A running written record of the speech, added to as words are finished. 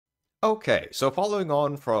Okay, so following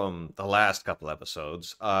on from the last couple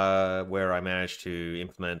episodes, where I managed to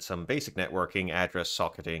implement some basic networking, address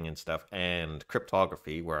socketing and stuff, and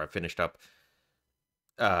cryptography, where I finished up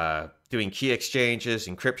doing key exchanges,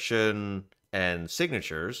 encryption, and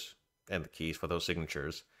signatures, and the keys for those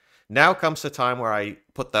signatures. Now comes the time where I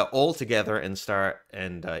put that all together and start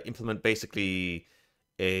and implement basically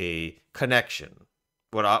a connection,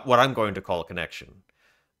 what I'm going to call a connection,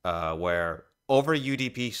 where over a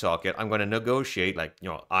UDP socket, I'm going to negotiate, like,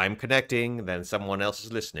 I'm connecting, then someone else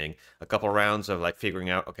is listening, a couple rounds of like figuring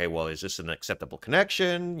out, okay, well, is this an acceptable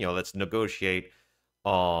connection? Let's negotiate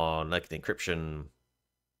on like the encryption,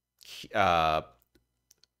 uh,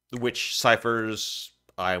 which ciphers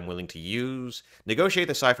I'm willing to use, negotiate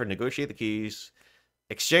the cipher, negotiate the keys,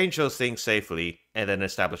 exchange those things safely, and then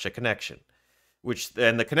establish a connection. Which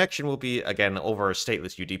then the connection will be again over a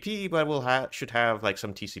stateless UDP, but should have like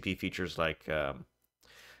some TCP features like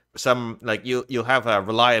some like you'll have a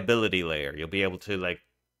reliability layer. You'll be able to like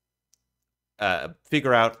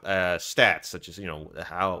figure out stats such as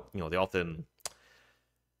how the often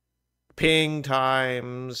ping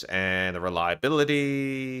times and the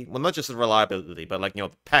reliability. Well, not just the reliability, but like the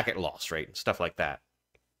packet loss rate and stuff like that.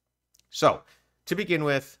 So to begin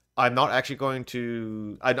with, I'm not actually going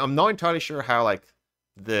to. I'm not entirely sure how like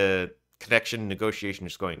the connection negotiation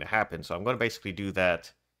is going to happen. So I'm going to basically do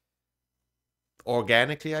that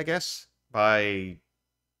organically, I guess, by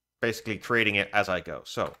basically creating it as I go.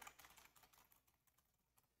 So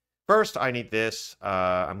first, I need this.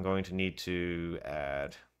 I'm going to need to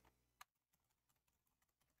add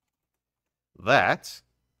that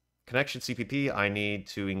connection CPP. I need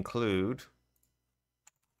to include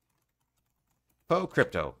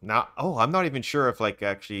crypto. Now, I'm not even sure if like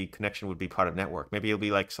actually connection would be part of network. Maybe it'll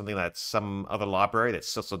be like something that's some other library that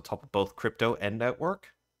sits on top of both crypto and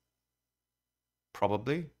network.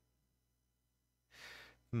 Probably.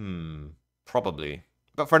 Probably.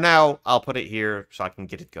 But for now, I'll put it here so I can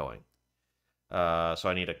get it going. So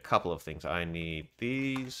I need a couple of things. I need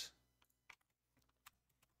these.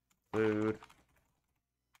 Food.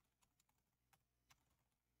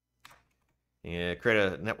 Yeah, create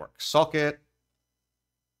a network socket.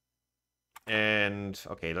 And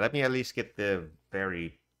okay, let me at least get uh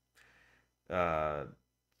the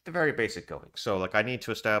very basic going. So like I need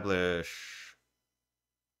to establish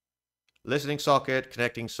listening socket,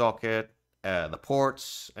 connecting socket, the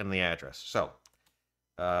ports, and the address. So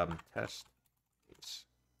test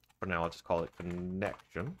for now, I'll just call it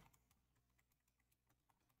connection.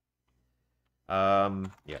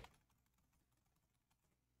 Yeah.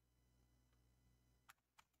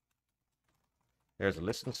 There's a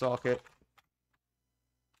listen socket.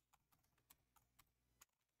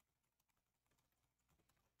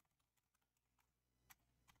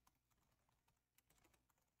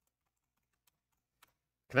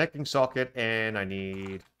 Connecting socket, and I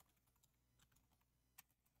need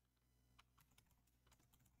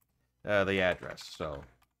the address. So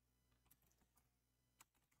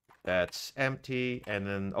that's empty. And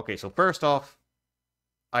then, okay, so first off,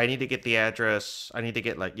 I need to get the address. I need to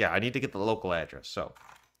get like, yeah, I need to get the local address. So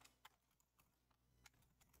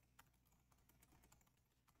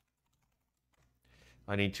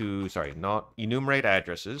I need to, sorry, not enumerate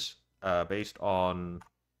addresses based on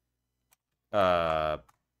uh,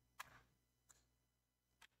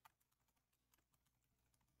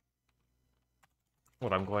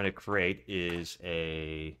 what I'm going to create is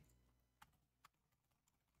a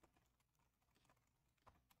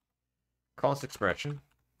const expression.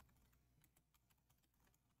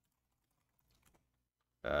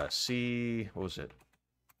 What was it?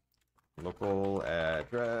 Local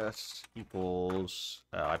address equals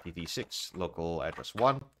IPv6 local address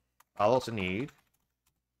 1. I'll also need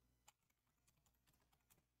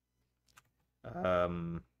a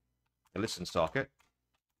listen socket.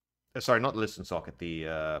 Sorry, not the listen socket,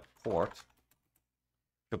 the port.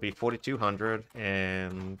 Could be 4200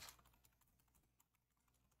 and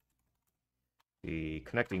the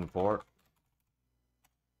connecting port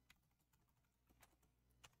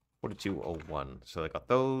 4201. So I got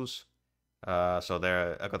those. So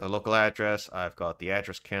there, I've got the local address. I've got the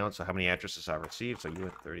address count. So how many addresses I received? So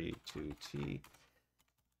UNT32T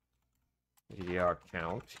DDR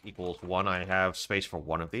count equals 1. I have space for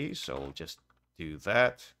one of these, so we'll just do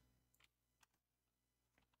that.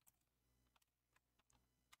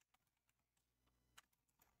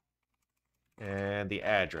 And the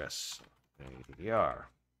address, DDR.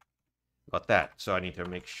 Got that. So I need to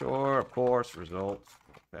make sure, of course, result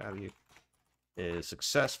value is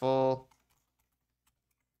successful.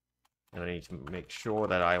 And I need to make sure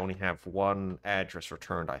that I only have one address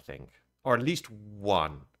returned, I think. Or at least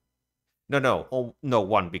one. No. Oh, no,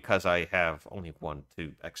 one, because I have only one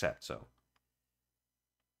to accept, so.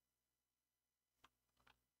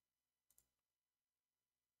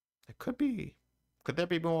 It could be. Could there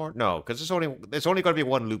be more? No, because there's only going to be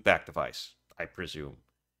one loopback device, I presume.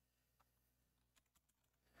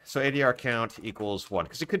 So ADR count equals 1,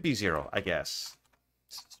 because it could be 0, I guess.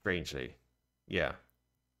 Strangely. Yeah.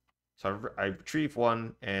 So I retrieve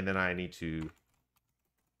 1, and then I need to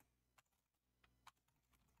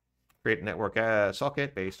create a network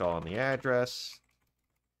socket based on the address,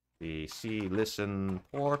 the C listen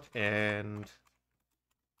port, and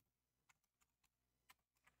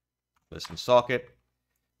listen socket.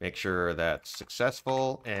 Make sure that's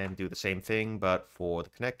successful, and do the same thing, but for the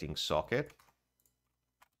connecting socket.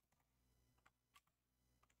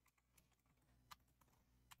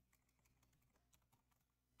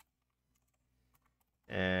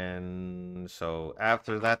 And so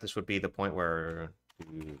after that, this would be the point where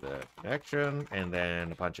do the connection, and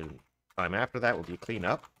then a bunch of time after that will be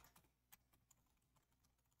cleanup.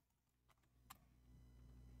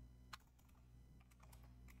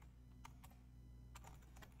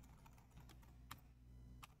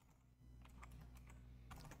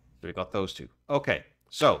 So we got those two. Okay,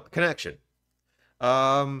 so connection.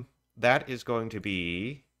 That is going to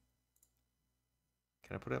be.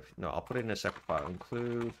 Can I put it up? No, I'll put it in a separate file.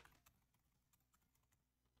 Include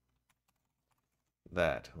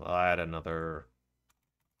that. I'll add another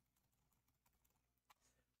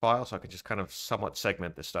file so I can just kind of somewhat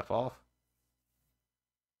segment this stuff off.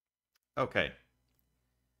 Okay.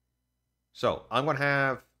 So I'm going to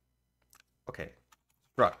have. Okay.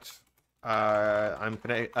 Struct.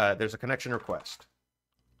 There's a connection request.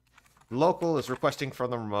 Local is requesting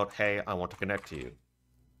from the remote, hey, I want to connect to you.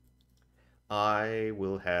 I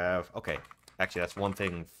will have, okay, actually that's one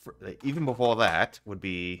thing, even before that would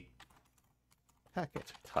be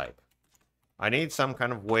packet type. I need some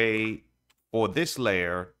kind of way for this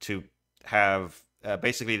layer to have,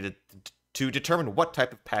 basically to determine what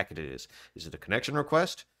type of packet it is. Is it a connection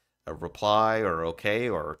request, a reply, or okay,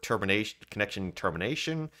 or termination, connection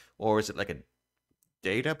termination, or is it like a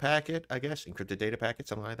data packet, I guess, encrypted data packet,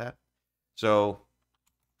 something like that? So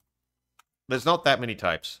there's not that many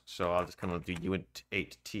types, so I'll just kind of do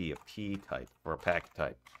uint8t, a p type, or a packet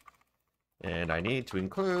type. And I need to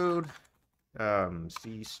include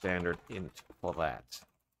C standard int for that.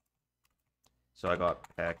 So I got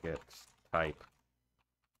packet type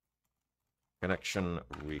connection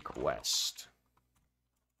request.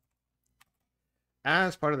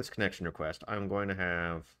 As part of this connection request, I'm going to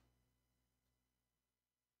have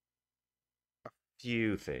a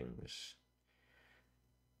few things.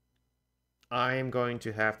 I'm going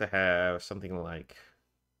to have something like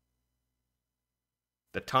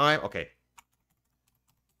the time. Okay.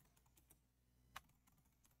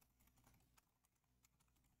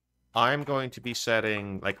 I'm going to be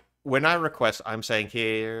setting, like, when I request, I'm saying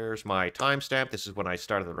here's my timestamp. This is when I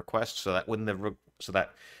started the request, so that when so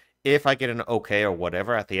that if I get an okay or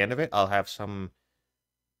whatever at the end of it, I'll have some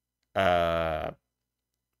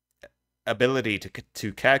ability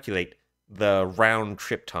to calculate the round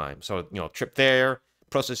trip time. So, you know, trip there,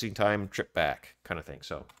 processing time, trip back, kind of thing.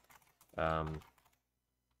 So,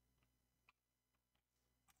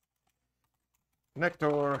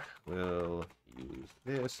 connector will use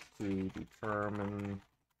this to determine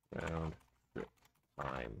round trip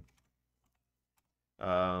time.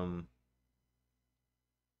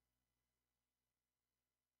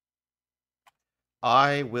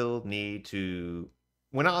 I will need to,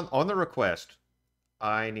 when on the request,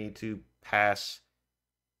 I need to pass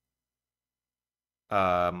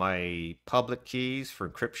my public keys for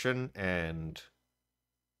encryption and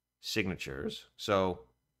signatures. So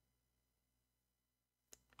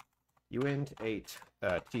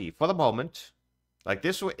uint8t for the moment. Like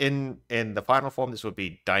this in the final form, this would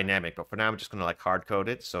be dynamic, but for now I'm just gonna like hard code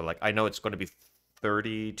it. So like I know it's going to be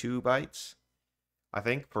 32 bytes, I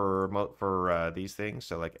think, for these things.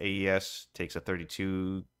 So like AES takes a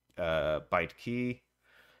 32 byte key.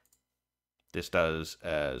 This does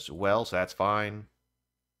as well, so that's fine.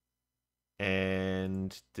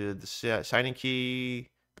 And the signing key,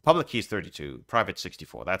 the public key is 32, private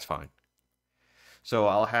 64. That's fine. So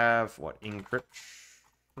I'll have what,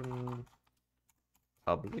 encryption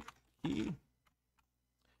public key.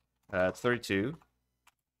 It's 32.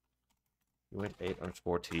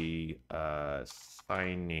 uint8_t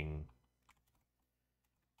signing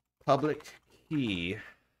public key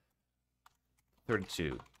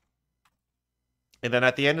 32. And then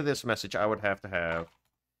at the end of this message, I would have to have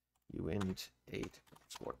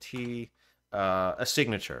uint8_t a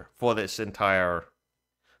signature for this entire,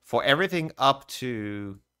 for everything up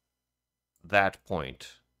to that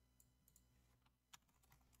point.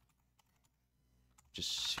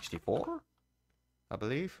 Just 64, I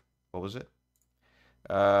believe. What was it?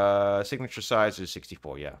 Signature size is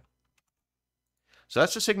 64, yeah. So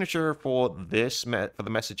that's the signature for this for the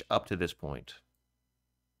message up to this point.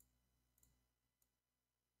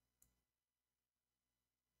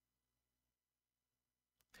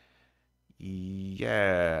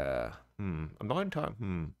 Yeah. I'm not in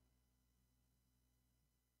time.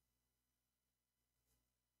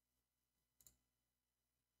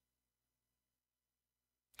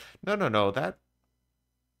 No. That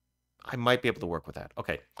I might be able to work with that.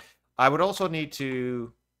 Okay. I would also need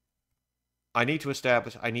to I need to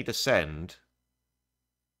send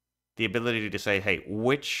the ability to say, hey,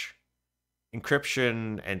 which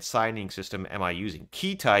encryption and signing system am I using?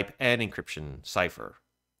 Key type and encryption cipher.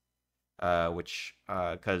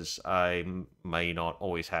 Because I may not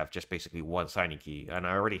always have just basically one signing key, and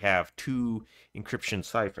I already have 2 encryption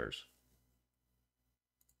ciphers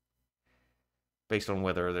based on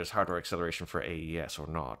whether there's hardware acceleration for AES or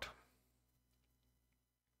not.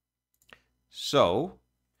 So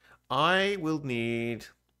I will need.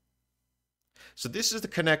 So this is the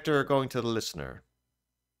connector going to the listener.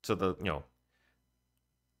 So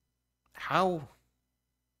how.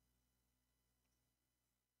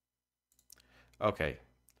 Okay.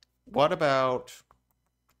 What about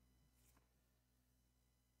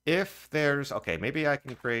if there's. Okay, maybe I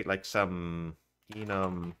can create like some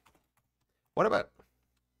enum. What about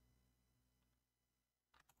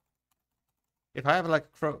if I have like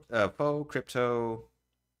faux crypto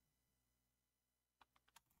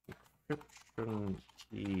encryption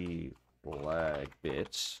key flag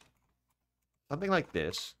bits, something like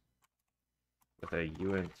this, with a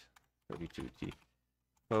uint 32T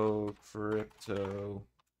faux crypto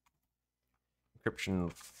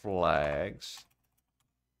encryption flags.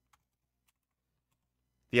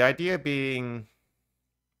 The idea being,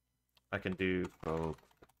 I can do faux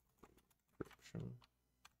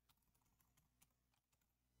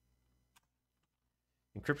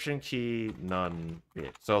encryption key none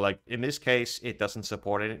bit. So like in this case, it doesn't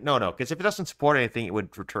support it. No, because if it doesn't support anything, it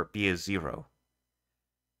would be a 0.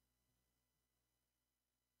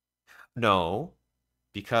 No,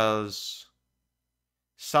 because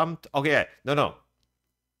okay, no.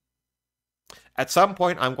 At some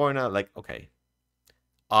point, I'm going to like, okay,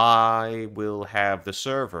 I will have the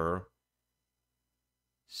server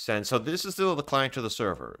send. So this is still the client to the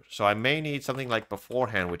server. So I may need something like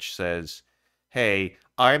beforehand, which says, hey,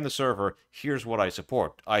 I am the server. Here's what I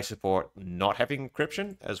support. I support not having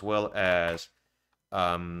encryption as well as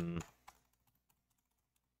encryption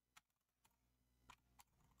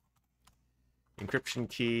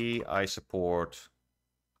key. I support.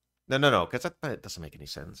 No, because that doesn't make any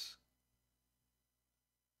sense.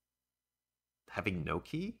 Having no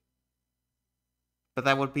key? But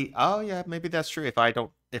that would be, oh yeah, maybe that's true if I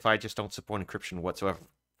just don't support encryption whatsoever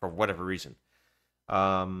for whatever reason.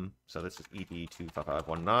 So this is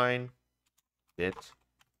ED25519 bit,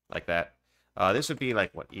 like that. This would be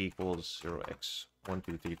like what equals 0x 1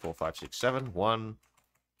 2 3 4 5 6 7 1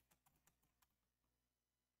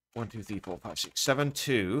 1 2 3 4 5 6 7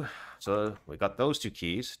 2. So we got those 2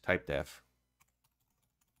 keys, type def,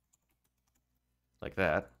 like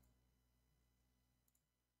that.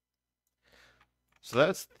 So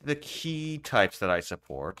that's the key types that I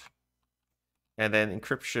support. And then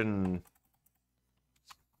encryption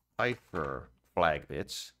cipher flag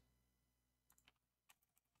bits,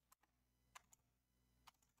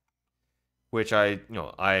 which I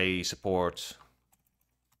support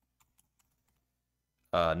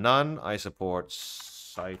none. I support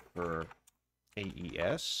cipher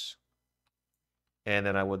AES, and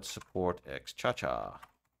then I would support X cha-cha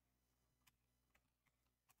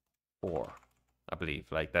 4, I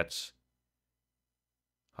believe. Like that's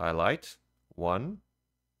highlight 1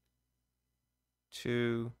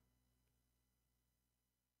 2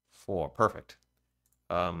 4, perfect.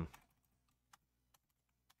 X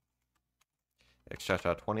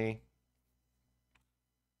cha-cha 20.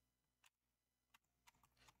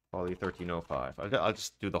 Poly 1305. I'll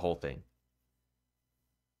just do the whole thing.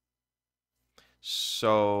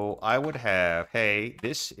 So I would have, hey,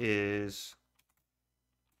 this is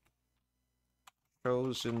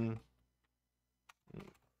chosen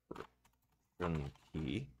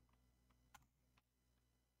key.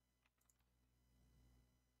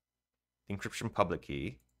 Encryption public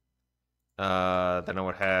key. Then I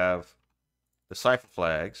would have the cipher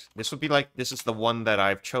flags. This would be like, this is the one that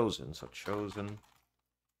I've chosen. So chosen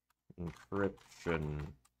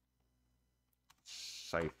encryption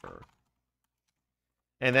cipher.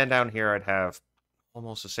 And then down here I'd have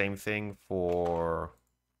almost the same thing for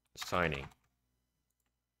signing.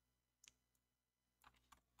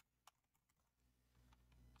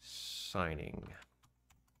 Signing.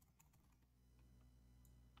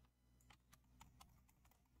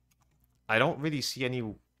 I don't really see any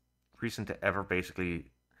reason to ever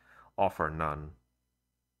basically offer none.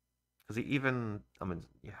 Because even, I mean,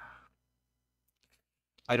 yeah.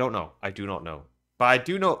 I don't know. I do not know. But I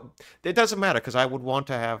do know it doesn't matter because I would want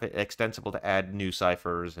to have it extensible to add new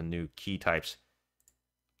ciphers and new key types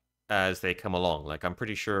as they come along. Like I'm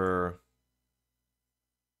pretty sure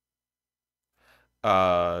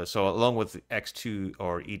so along with X2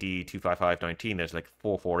 or ED25519, there's like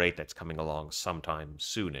 448 that's coming along sometime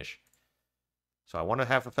soonish. So I want to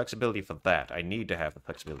have the flexibility for that. I need to have the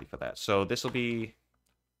flexibility for that. So this will be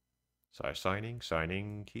sorry,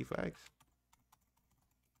 signing key flags.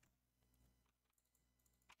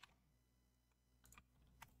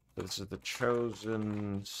 So this is the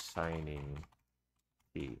chosen signing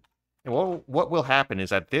key. And what will happen is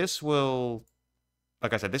that this will,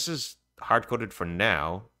 like I said, this is hard-coded for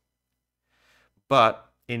now,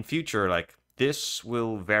 but in future, like this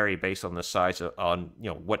will vary based on the size of, on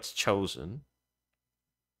what's chosen.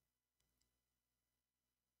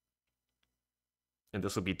 And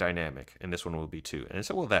this will be dynamic, and this one will be too, and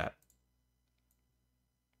so will that.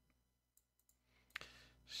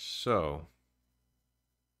 So,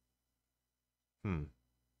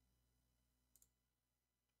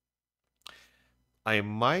 I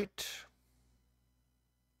might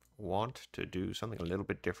want to do something a little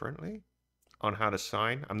bit differently on how to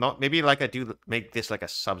sign. I'm not, maybe like I do make this like a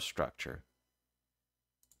substructure.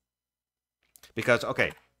 Because,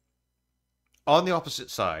 okay, on the opposite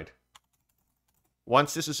side,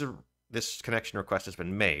 once this connection request has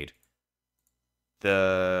been made,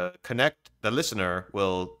 the listener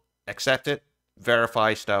will accept it,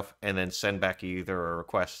 verify stuff, and then send back either a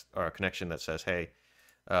request or a connection that says, hey,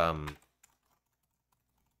 a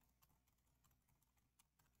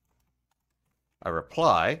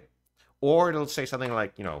reply, or it'll say something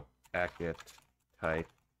like, packet type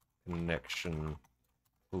connection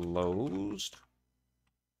closed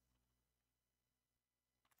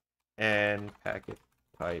and packet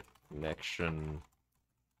type connection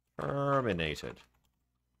terminated.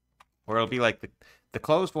 Or it'll be like the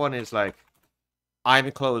closed one is like,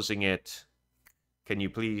 I'm closing it. Can you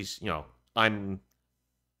please, I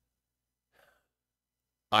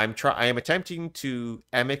am attempting to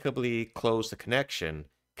amicably close the connection.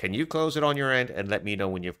 Can you close it on your end and let me know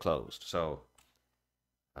when you've closed? So,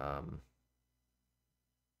 I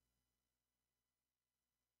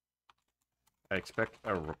expect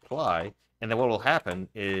a reply, and then what will happen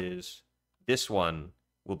is this one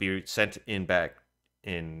will be sent in back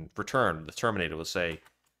in return. The terminator will say,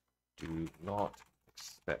 do not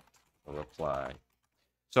expect a reply.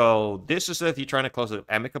 So this is if you're trying to close it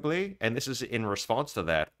amicably, and this is in response to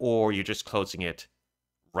that, or you're just closing it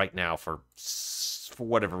right now for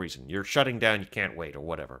whatever reason. You're shutting down, you can't wait, or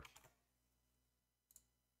whatever.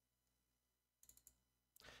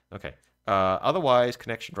 Okay. Otherwise,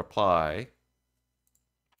 connection reply.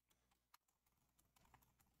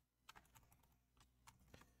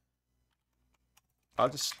 I'll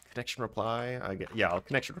just connection reply. I'll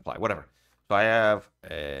connection reply, whatever. So I have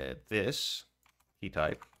this key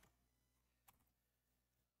type.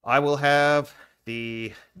 I will have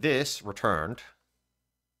this returned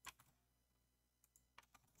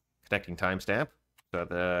connecting timestamp so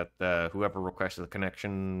that whoever requested the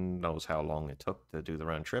connection knows how long it took to do the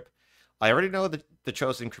round trip. I already know the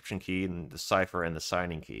chosen encryption key and the cipher and the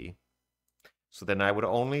signing key. So then I would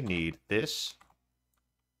only need this,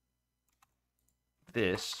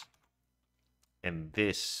 and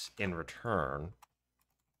this in return.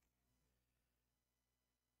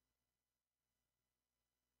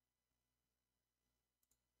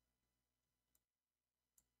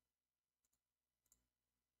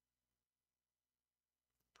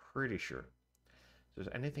 Pretty sure. So there's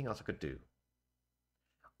anything else I could do?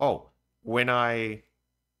 Oh, when I...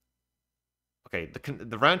 Okay,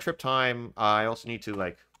 the round trip time, I also need to,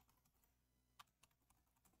 like...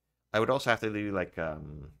 I would also have to do, like,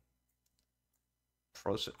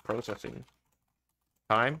 processing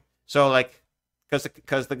time. So, like,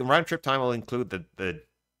 because the round trip time will include the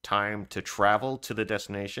time to travel to the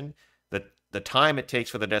destination, the time it takes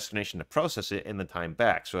for the destination to process it, and the time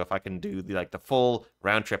back. So if I can do the full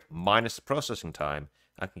round trip minus the processing time,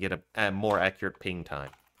 I can get a more accurate ping time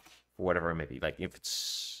for whatever it may be. Like if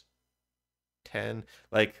it's 10,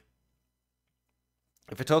 like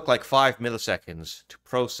if it took like 5 milliseconds to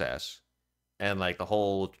process, and like the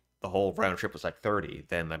whole round trip was like 30,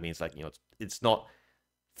 then that means like it's not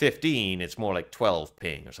 15, it's more like 12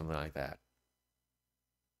 ping or something like that.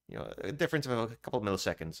 You know, a difference of a couple of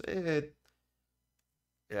milliseconds.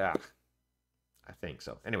 Yeah, I think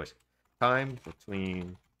so. Anyways, time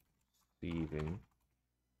between receiving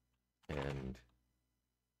and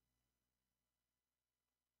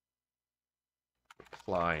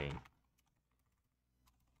replying.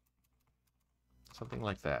 Something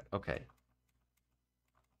like that. Okay.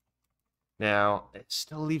 Now, it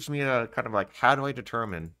still leaves me kind of like, how do I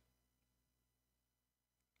determine?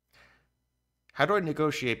 How do I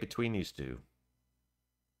negotiate between these two?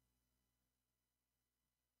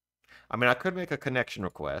 I mean, I could make a connection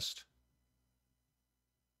request.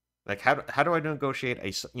 Like, how do I negotiate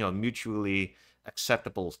a mutually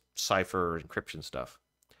acceptable cipher encryption stuff?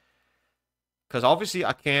 Because obviously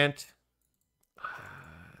I can't.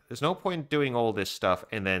 There's no point doing all this stuff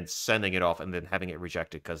and then sending it off and then having it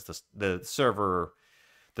rejected because the server,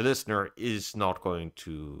 the listener is not going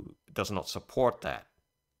to, does not support that.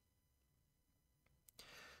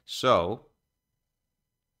 So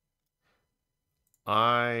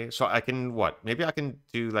I can what? Maybe I can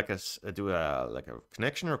do like a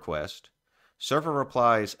connection request. Server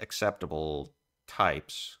replies acceptable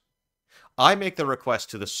types. I make the request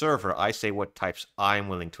to the server. I say what types I'm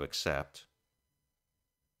willing to accept.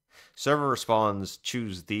 Server responds,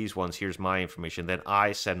 choose these ones. Here's my information. Then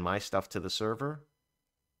I send my stuff to the server.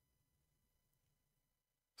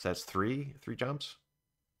 So that's three jumps.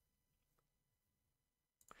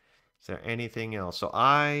 Is there anything else? So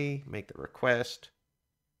I make the request.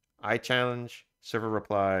 I challenge. Server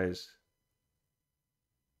replies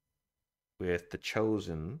with the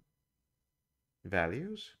chosen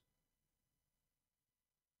values.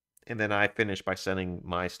 And then I finish by sending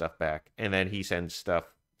my stuff back. And then he sends stuff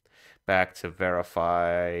back to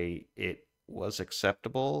verify it was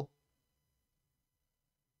acceptable.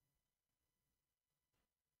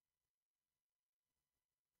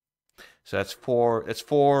 So that's four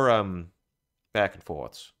back and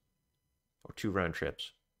forths. Or 2 round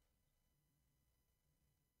trips.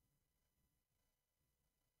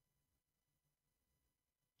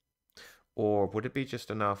 Or would it be just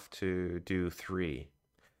enough to do 3?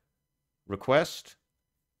 Request,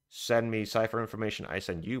 send me cipher information. I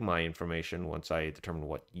send you my information once I determine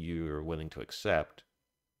what you're willing to accept.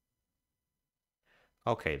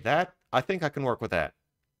 Okay, that, I think I can work with that.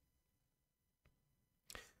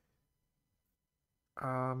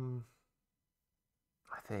 I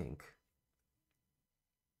think.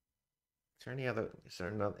 Is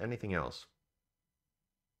there anything else?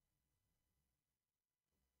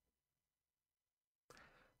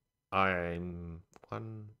 I'm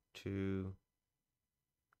 1, 2,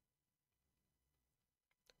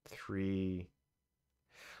 3.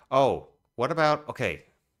 Oh, what about, okay,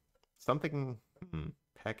 something,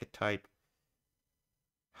 packet type.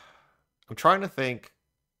 I'm trying to think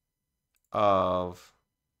of,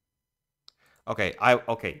 okay,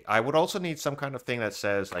 I would also need some kind of thing that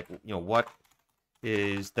says, like, what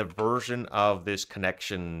is the version of this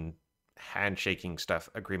connection handshaking stuff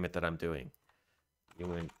agreement that I'm doing.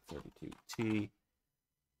 UN32T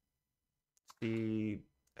C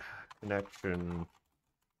connection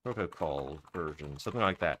protocol version, something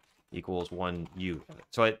like that, equals 1U.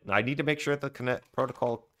 So I need to make sure that the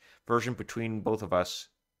protocol version between both of us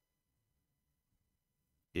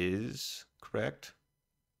is correct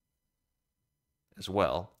as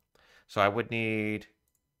well. So I would need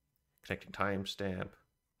connecting timestamp,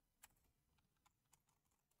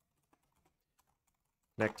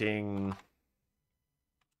 connecting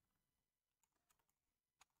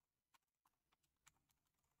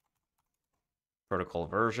protocol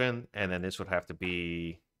version, and then this would have to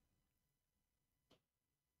be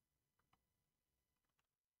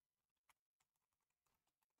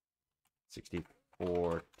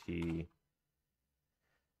 (64T)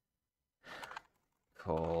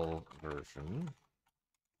 call version.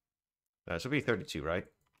 This would be 32, right?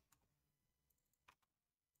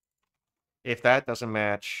 If that doesn't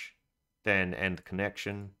match, then end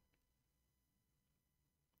connection.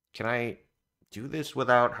 Can I do this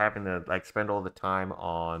without having to like spend all the time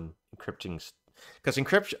on encrypting? Because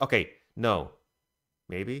encryption, okay, no,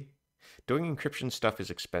 maybe doing encryption stuff is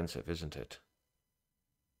expensive, isn't it?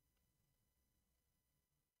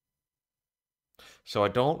 So I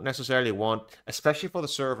don't necessarily want, especially for the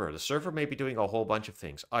server may be doing a whole bunch of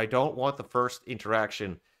things. I don't want the first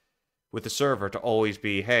interaction with the server to always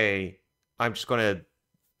be, hey, I'm just going to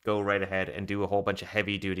go right ahead and do a whole bunch of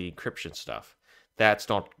heavy duty encryption stuff. That's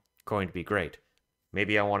not going to be great.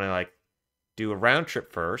 Maybe I want to like do a round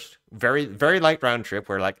trip first, very very light round trip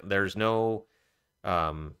where like there's no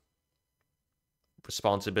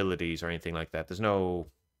responsibilities or anything like that. There's no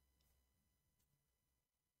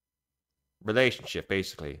relationship,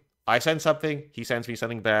 basically. I send something, he sends me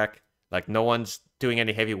something back. Like, no one's doing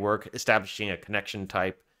any heavy work establishing a connection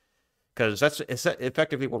type, because that's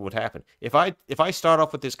effectively what would happen. If I start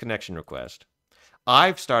off with this connection request,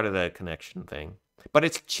 I've started a connection thing, but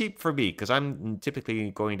it's cheap for me because I'm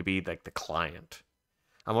typically going to be like the client.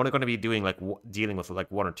 I'm only going to be doing like dealing with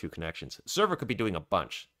like one or two connections. The server could be doing a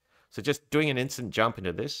bunch. So just doing an instant jump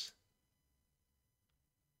into this,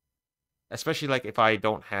 especially like if I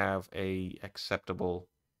don't have a acceptable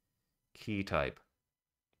key type.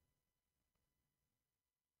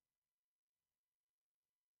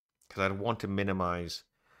 Because I want to minimize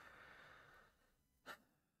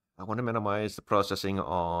the processing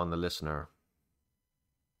on the listener.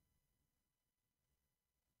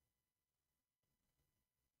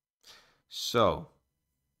 So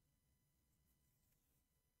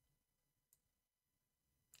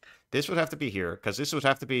this would have to be here because this would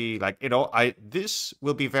have to be like this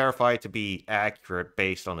will be verified to be accurate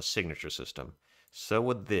based on a signature system. So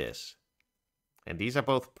would this. And these are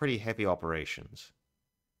both pretty heavy operations.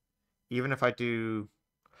 Even if I do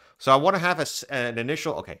so I want to have an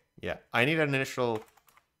initial okay, yeah. I need an initial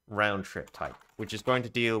round trip type, which is going to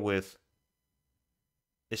deal with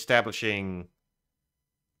establishing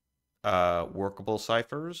workable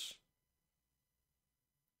ciphers.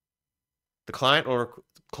 The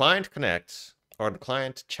client connects, or the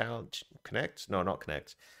client challenge connects. No, not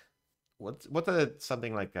connects. What the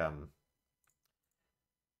something like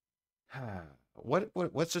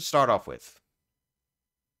what's it start off with?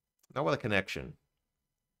 Not with a connection.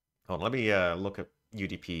 Hold on, let me look at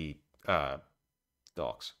UDP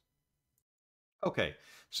docs. Okay,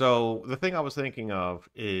 so the thing I was thinking of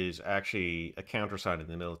is actually a countersign in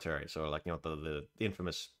the military. So like the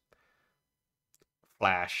infamous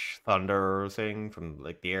flash thunder thing from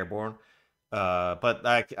like the airborne. But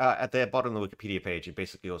like at the bottom of the Wikipedia page, it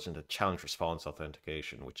basically goes into challenge response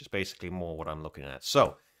authentication, which is basically more what I'm looking at.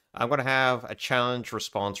 So I'm going to have a challenge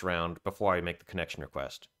response round before I make the connection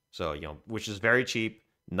request. So which is very cheap.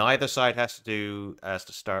 Neither side has to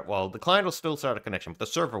start. Well, the client will still start a connection, but the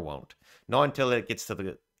server won't. Not until it gets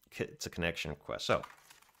to a connection request. So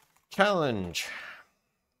challenge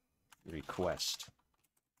request,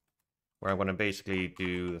 where I'm going to basically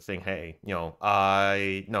do the thing. Hey, no,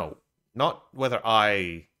 not whether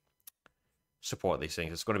I support these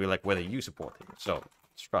things. It's going to be like whether you support things. So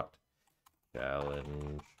struct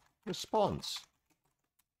challenge response.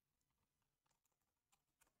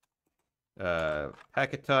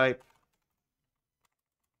 Packet type.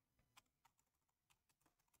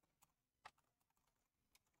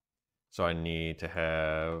 So I need to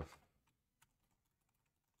have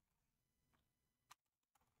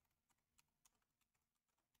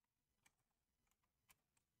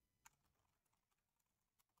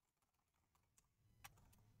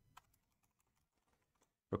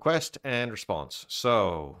request and response.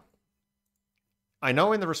 So I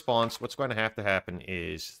know in the response, what's going to have to happen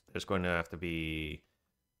is there's going to have to be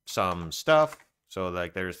some stuff. So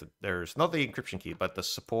like there's not the encryption key, but the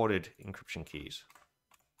supported encryption keys.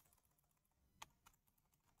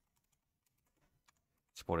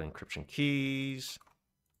 Supported encryption keys.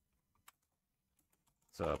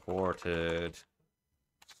 Supported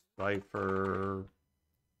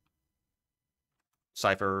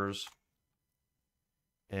ciphers.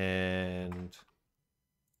 And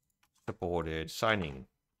supported signing.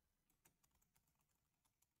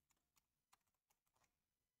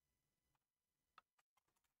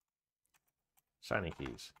 Signing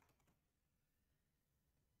keys.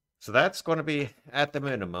 So that's going to be at the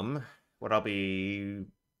minimum what I'll be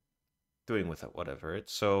doing with it, whatever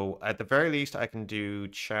it's. So at the very least, I can do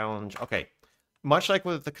challenge. Okay, much like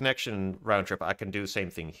with the connection round trip, I can do the same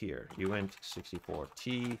thing here.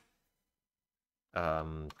 uint64t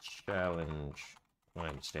challenge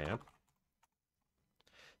timestamp.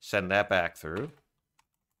 Send that back through.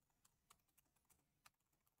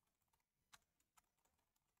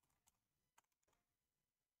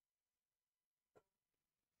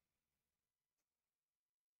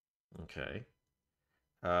 Okay.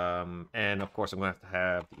 And of course, I'm going to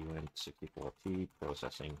have the uint64t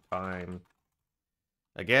processing time.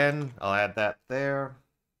 Again, I'll add that there.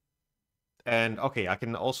 And okay, I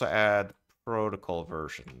can also add protocol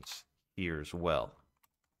versions here as well.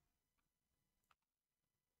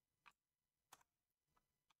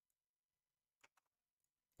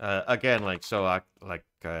 Again, like so,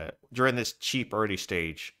 during this cheap early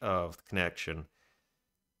stage of the connection,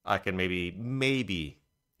 I can maybe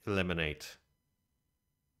eliminate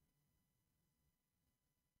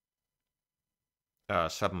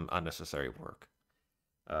some unnecessary work.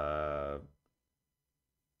 Challenge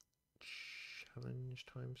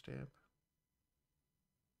timestamp.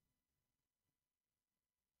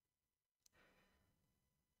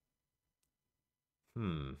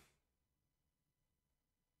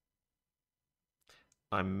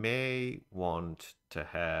 I may want to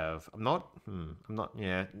have. I'm not.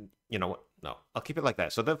 Yeah. You know what? No, I'll keep it like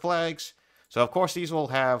that. So the flags. So of course these will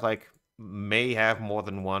have like may have more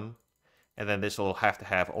than one, and then this will have to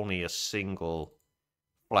have only a single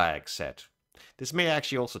flag set. This may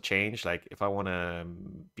actually also change. Like if I want to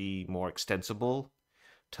be more extensible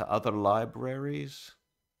to other libraries,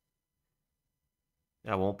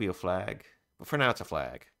 that won't be a flag. But for now, it's a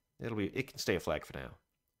flag. It can stay a flag for now.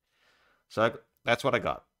 So that's what I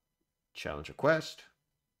got. Challenge request.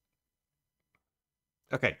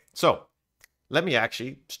 Okay, so let me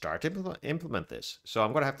actually start to implement this. So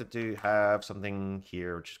I'm going to have to have something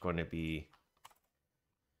here, which is going to be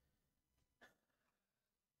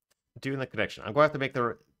doing the connection. I'm going to have to make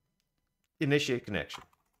the initiate connection.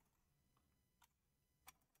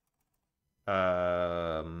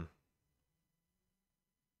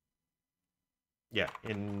 Yeah,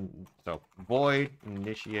 so void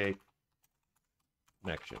initiate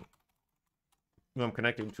connection. I'm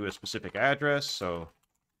connecting to a specific address, so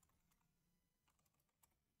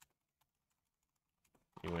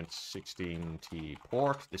you went 16T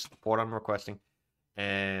port. This is the port I'm requesting.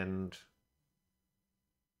 And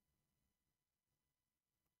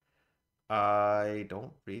I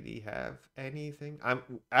don't really have anything.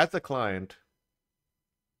 As the client,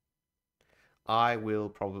 I will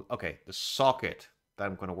probably okay, the socket that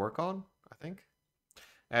I'm going to work on, I think.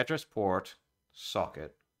 Address port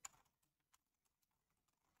socket.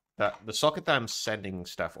 The socket that I'm sending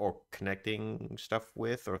stuff or connecting stuff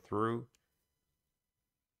with or through.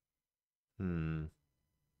 Can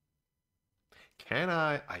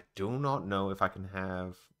I do not know if I can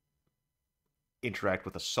have interact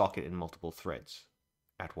with a socket in multiple threads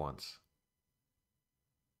at once.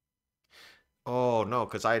 Oh no,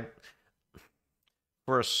 because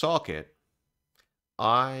for a socket,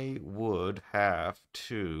 I would have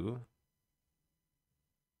to,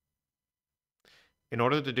 in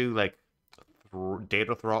order to do like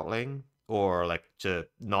data throttling or like to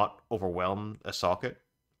not overwhelm a socket,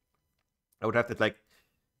 I would have to like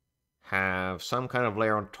have some kind of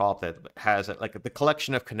layer on top that has like the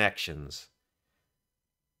collection of connections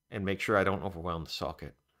and make sure I don't overwhelm the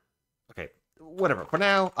socket. Okay, whatever. For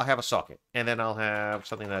now, I'll have a socket, and then I'll have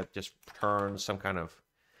something that just turns some kind of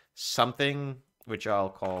something, which I'll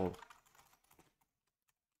call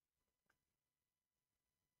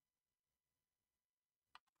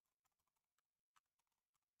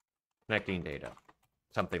connecting data,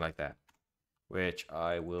 something like that, which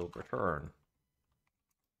I will return.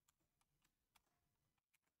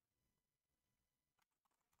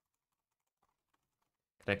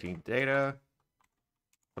 Connecting data,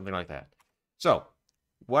 something like that. So,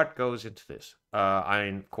 what goes into this? I,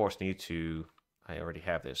 of course, need to... I already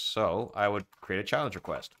have this, so I would create a challenge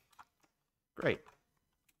request. Great.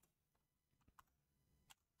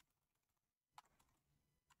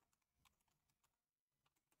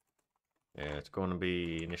 And it's going to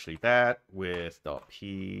be initially that with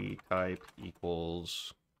 .p type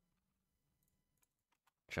equals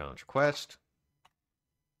challenge request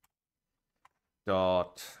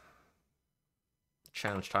dot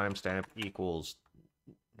challenge timestamp equals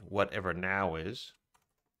whatever now is.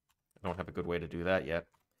 I don't have a good way to do that yet.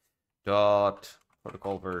 Dot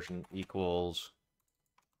protocol version equals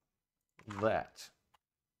that.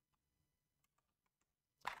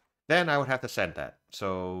 Then I would have to send that.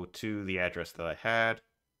 So to the address that I had.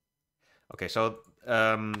 Okay, so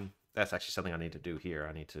that's actually something I need to do here.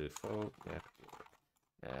 I need to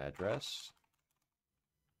address.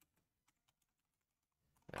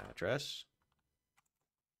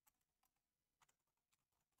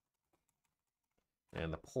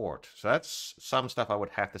 And the port. So that's some stuff I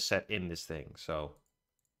would have to set in this thing. So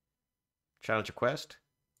challenge request.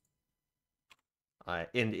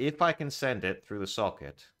 And if I can send it through the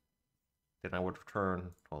socket, then I would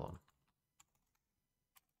return, hold on,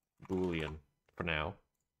 Boolean for now.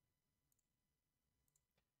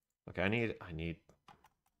 Okay, I need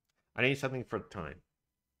something for time.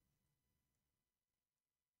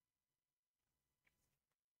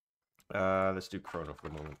 Let's do chrono for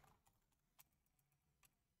the moment.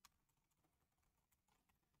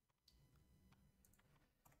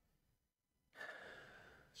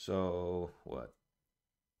 So what?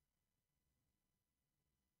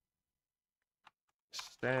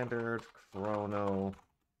 Standard chrono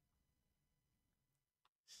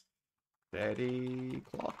steady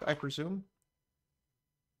clock, I presume.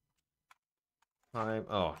 Time.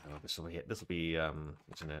 Oh no, this will be it. This will be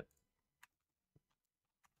isn't it?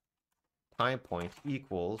 Time point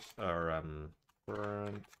equals or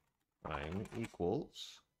current time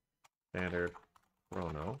equals standard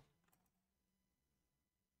chrono.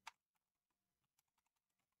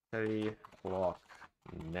 Steady clock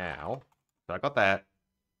now. So I got that.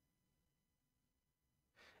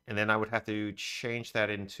 And then I would have to change that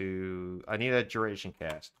into... I need a duration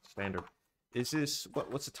cast. Standard. Is this...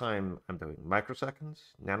 What's the time I'm doing? Microseconds?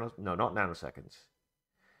 Nano... No, not nanoseconds.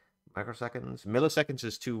 Microseconds? Milliseconds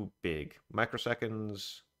is too big.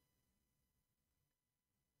 Microseconds...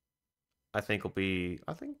 I think will be...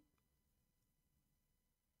 I think...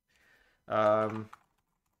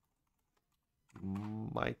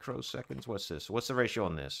 Microseconds? What's this? What's the ratio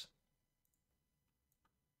on this?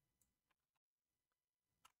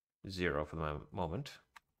 0 for the moment.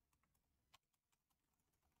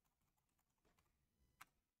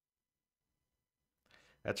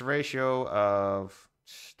 That's a ratio of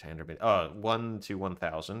standard bit. 1 to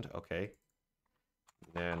 1000. Okay.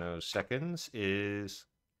 Nanoseconds is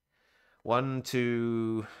 1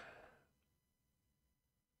 to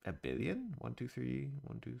a billion? 1, 2, 3.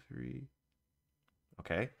 1, 2, 3.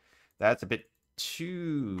 Okay. That's a bit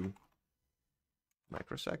too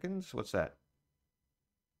microseconds. What's that?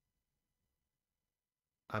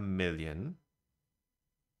 A million.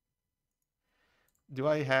 Do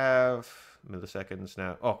I have milliseconds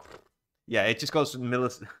now? Oh, yeah, it just goes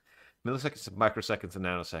milliseconds to microseconds to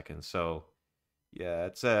nanoseconds. So, yeah,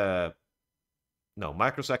 it's no,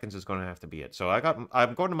 microseconds is going to have to be it. So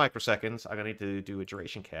I'm going to microseconds. I'm going to need to do a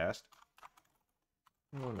duration cast.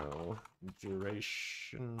 Oh no,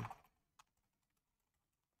 duration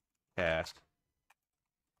cast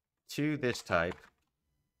to this type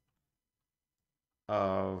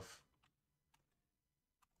of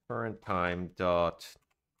current time dot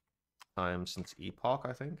time since epoch,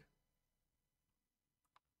 I think.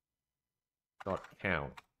 Dot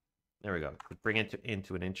count. There we go. Bring it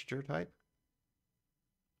into an integer type.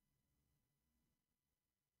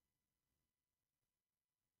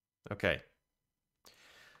 Okay.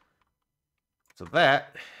 So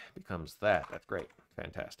that becomes that. That's great.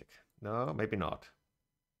 Fantastic. No, maybe not.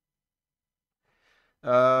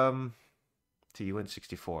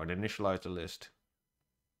 TUN64 and initialize the list.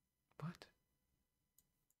 What?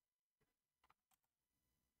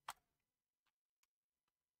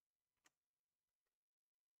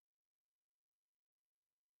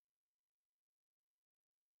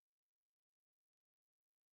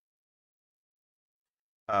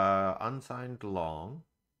 Unsigned long.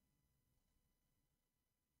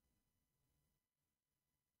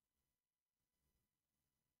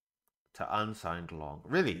 To unsigned long.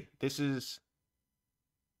 Really? This is...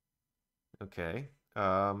 Okay.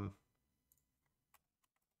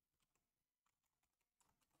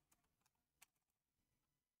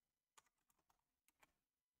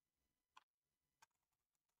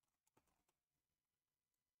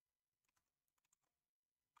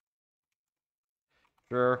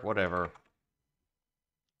 Sure, whatever.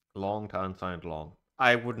 Long to unsigned long.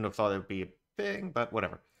 I wouldn't have thought it would be a thing, but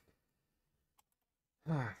whatever.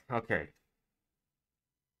 Okay.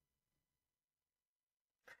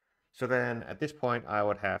 So then, at this point, I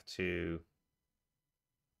would have to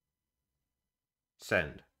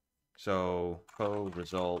send. So, code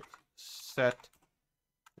result set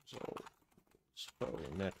result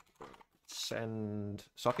net send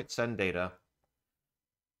socket send data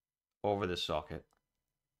over the socket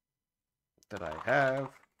that I have.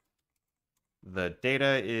 The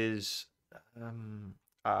data is,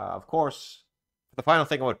 of course, the final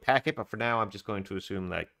thing I would pack it, but for now I'm just going to assume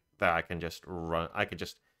that I can just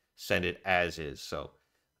send it as is. So,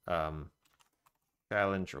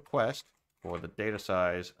 challenge request for the data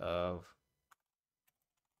size of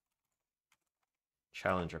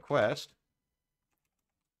challenge request.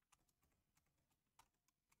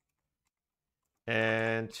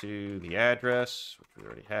 And to the address, which we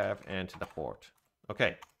already have, and to the port.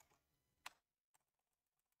 Okay.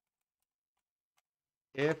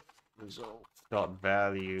 If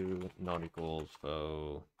result.value not equals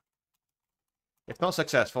faux. If not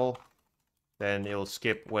successful, then it'll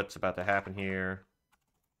skip what's about to happen here.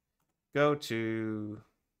 Go to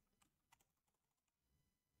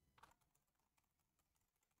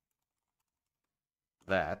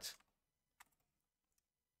that.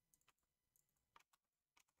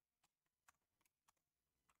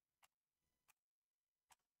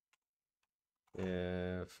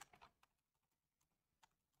 If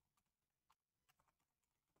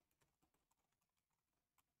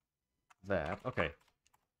that, okay.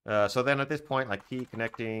 So then at this point, like key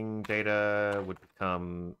connecting data would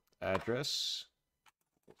become address.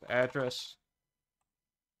 Address.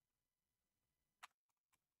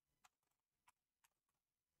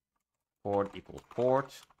 Port equals port.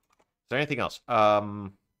 Is there anything else?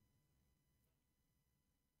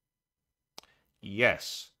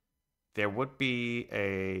 yes, there would be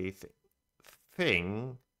a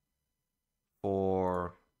thing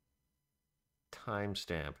for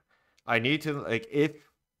timestamp. I need to like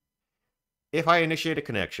if I initiate a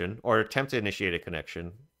connection or attempt to initiate a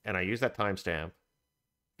connection and I use that timestamp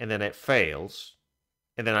and then it fails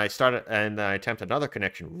and then I start it and I attempt another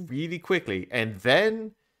connection really quickly and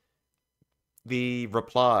then the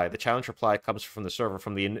challenge reply comes from the server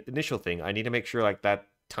from the initial thing. I need to make sure like that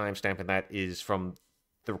timestamp and that is from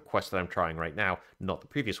the request that I'm trying right now, not the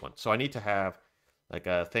previous one. So I need to have like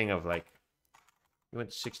a thing of like you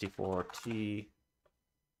went 64T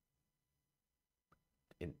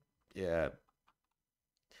in yeah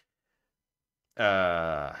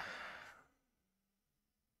uh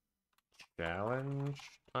challenge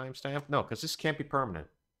timestamp? No, because this can't be permanent.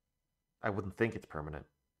 I wouldn't think it's permanent.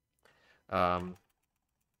 Um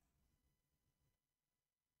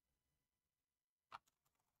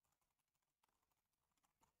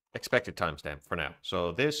Expected timestamp for now.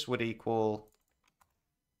 So this would equal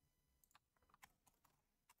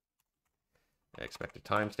expected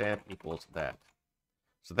timestamp equals that.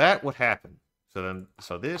 So that would happen.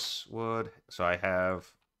 So this would, so I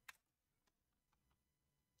have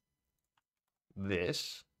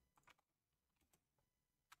this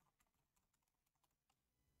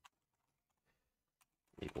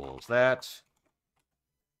equals that.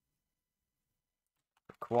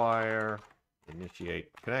 Require initiate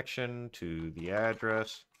connection to the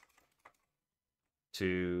address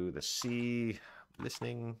to the C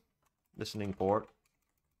listening port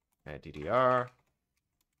at DDR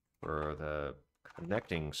for the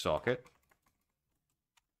connecting socket.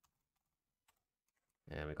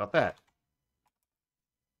 And we got that.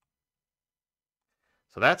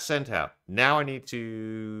 So that's sent out. Now I need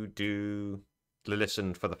to do the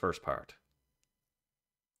listen for the first part.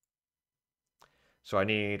 So I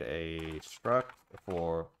need a struct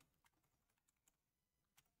for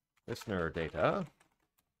listener data.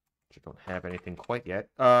 Which I don't have anything quite yet.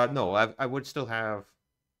 No, I would still have...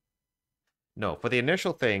 No, for the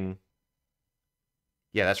initial thing...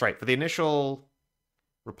 Yeah, that's right. For the initial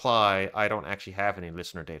reply, I don't actually have any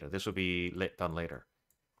listener data. This will be done later.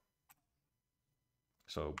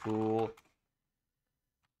 So bool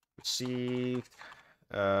received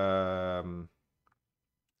challenge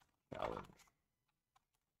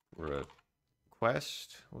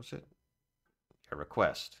request. What was it? A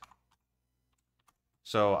request.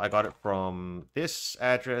 So I got it from this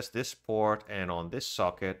address, this port, and on this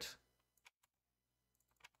socket.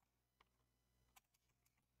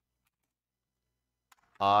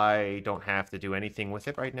 I don't have to do anything with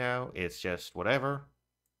it right now. It's just whatever.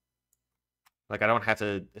 Like, I don't have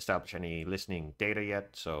to establish any listening data yet,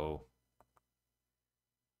 so...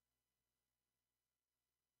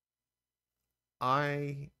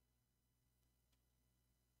 I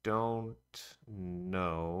don't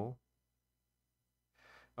know.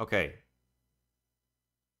 Okay.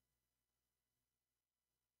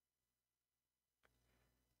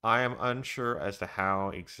 I am unsure as to how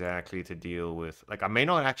exactly to deal with... Like, I may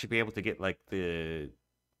not actually be able to get, like, the...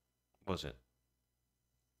 What was it?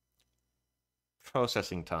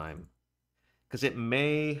 Processing time. Because it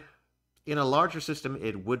may... In a larger system,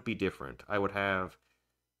 it would be different. I would have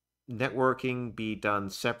networking be done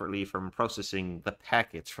separately from processing the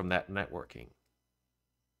packets from that networking.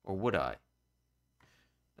 Or would I?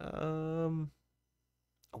 Would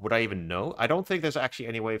I even know? I don't think there's actually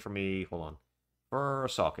any way for me... Hold on. For a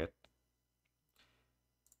socket.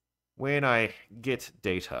 When I get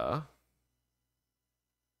data...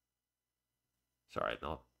 Sorry,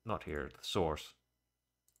 not here. The source.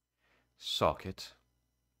 Socket.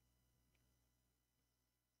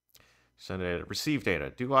 Send data. Receive data.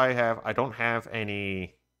 Do I have... I don't have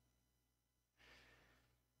any...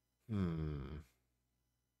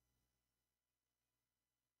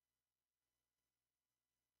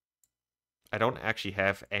 I don't actually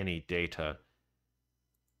have any data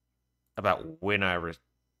about when I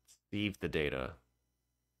received the data.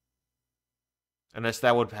 Unless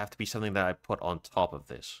that would have to be something that I put on top of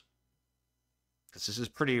this. Because this is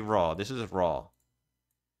pretty raw. This is raw.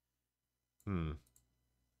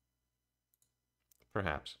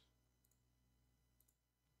 Perhaps.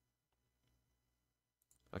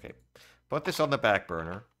 Okay. Put this on the back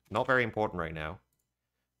burner. Not very important right now.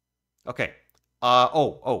 Okay.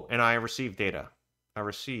 And I received data. I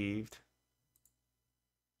would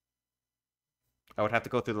have to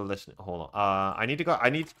go through the list. Hold on. I need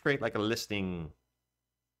to create like a listing.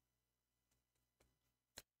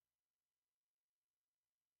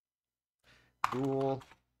 Bool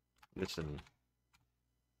listen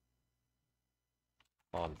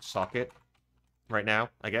on socket right now,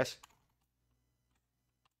 I guess.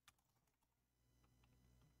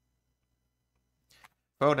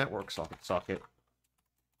 Pro network socket.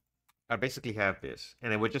 I basically have this,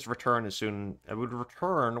 and it would just return as soon. It would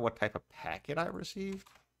return what type of packet I received.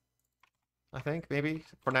 I think maybe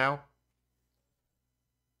for now.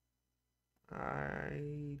 I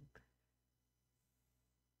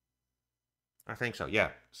think so. Yeah.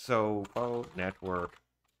 So pro network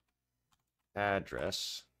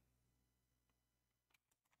address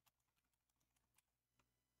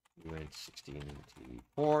UN16T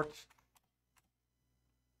port.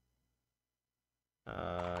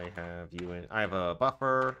 I have a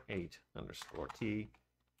buffer 8_T.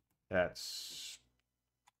 That's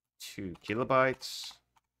 2 kilobytes.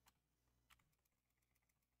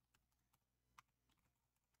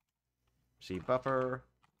 Receive buffer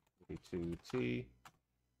 2T.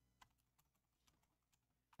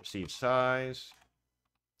 Receive size.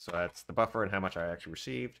 So that's the buffer and how much I actually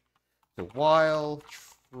received. So while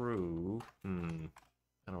true,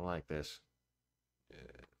 I don't like this.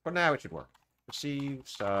 For now, it should work. Receive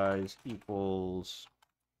size equals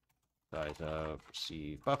size of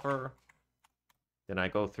receive buffer. Then I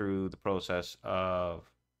go through the process of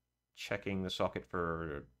checking the socket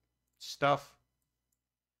for stuff.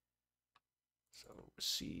 So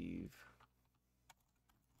receive.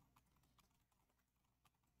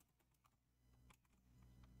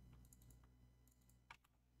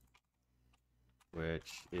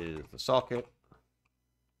 Which is the socket.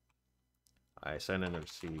 I send in the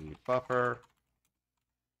receive buffer.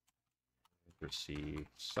 Receive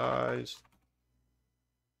size.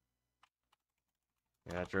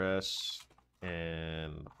 Address.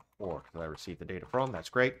 And port that I received the data from. That's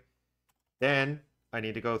great. Then I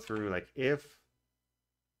need to go through like if.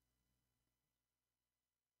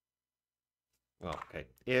 Well, okay.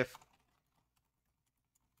 If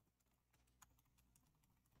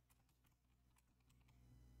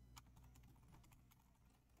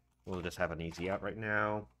we'll just have an easy out right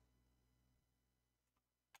now.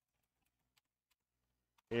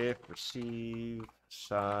 If receive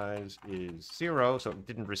size is 0, so it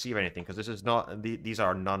didn't receive anything because this is not, these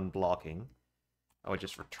are non-blocking. I would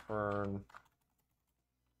just return,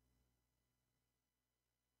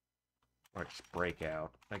 or just break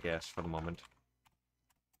out, I guess, for the moment.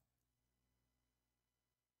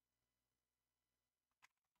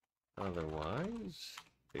 Otherwise,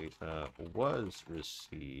 data was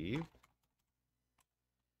received.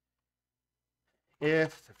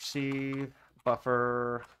 If receive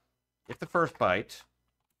buffer, if the first byte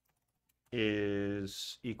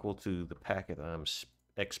is equal to the packet I'm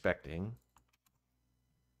expecting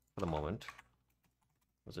for the moment,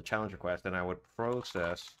 was a challenge request, then I would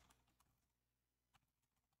process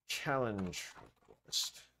challenge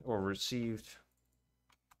request or received.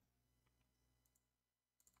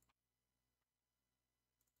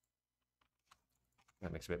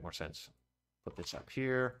 That makes a bit more sense. Put this up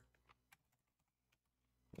here.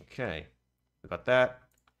 Okay, we got that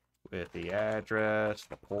with the address,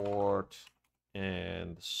 the port,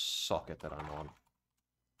 and the socket that I'm on.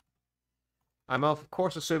 I'm of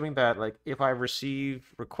course assuming that like if I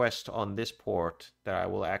receive requests on this port that I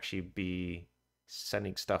will actually be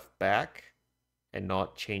sending stuff back and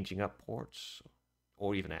not changing up ports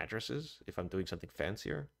or even addresses if I'm doing something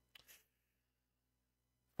fancier.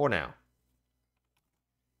 For now.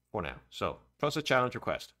 For now. So, process challenge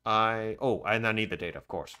request. I now need the data, of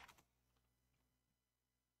course.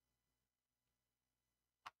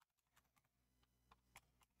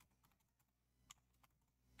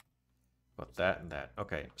 Got that and that.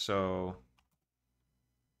 Okay, so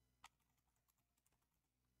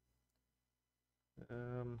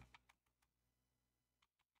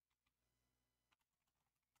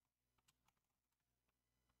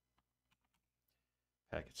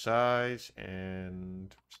packet size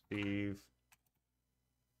and receive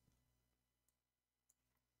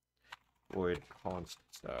void const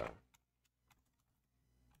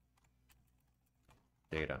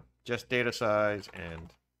data. Just data size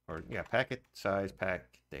and packet size,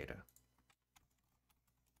 pack data.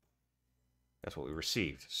 That's what we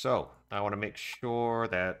received. So I want to make sure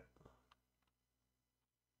that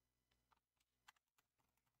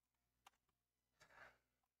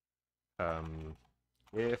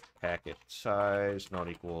if packet size not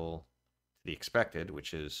equal to the expected,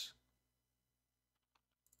 which is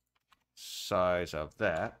size of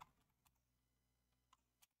that,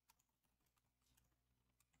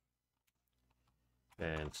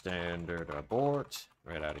 then standard abort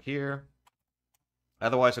right out of here.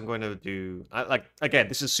 Otherwise, I'm going to do, again,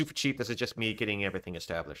 this is super cheap. This is just me getting everything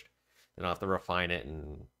established. Then I'll have to refine it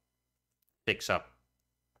and fix up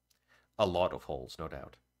a lot of holes, no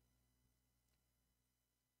doubt.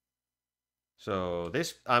 So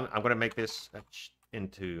this, I'm going to make this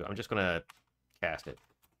into, I'm just going to cast it.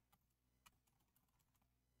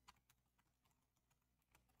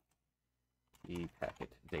 Key packet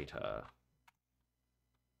data.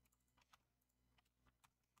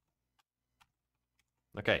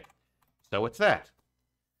 Okay, so it's that.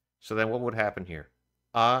 So then what would happen here?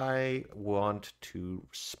 I want to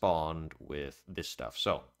respond with this stuff.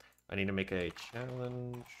 So I need to make a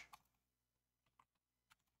challenge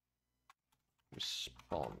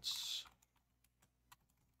response.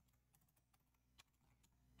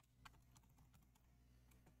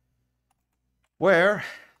 Where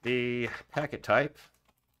the packet type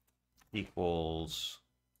equals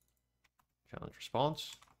challenge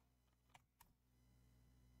response.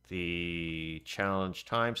 The challenge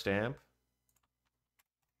timestamp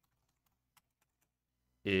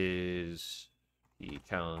is the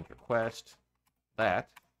challenge request. That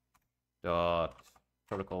dot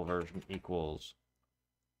protocol version equals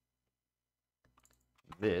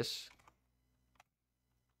this.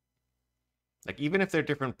 Like, even if they're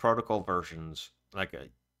different protocol versions, like,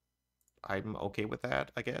 I'm okay with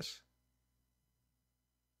that, I guess.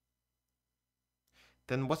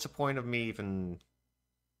 Then what's the point of me even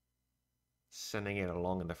sending it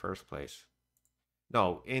along in the first place?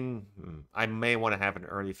 No, I may want to have an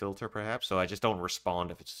early filter, perhaps, so I just don't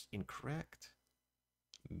respond if it's incorrect.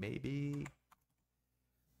 Maybe.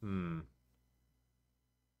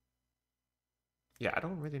 Yeah, I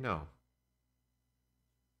don't really know.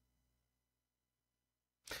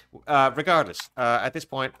 Regardless, at this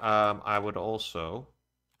point, I would also...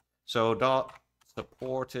 So dot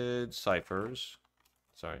supported ciphers...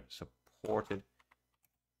 Sorry, supported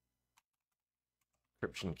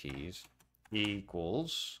encryption keys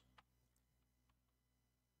equals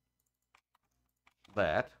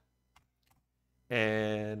that,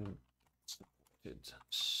 and supported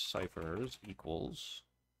ciphers equals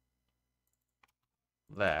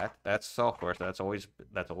that. That's software, so that's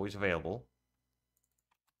always available.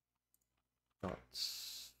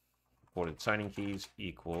 Supported signing keys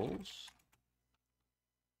equals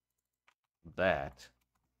that.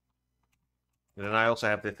 And then I also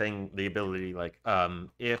have the ability, like,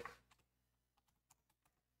 if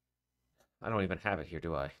I don't even have it here,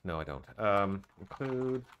 do I? No, I don't.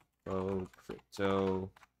 Include crypto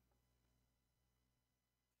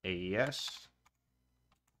AES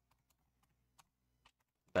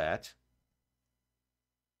that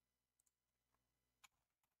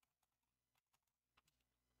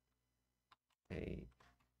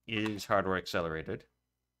is hardware accelerated.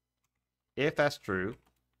 If that's true,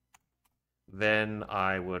 then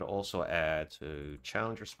I would also add to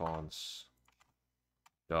challenge response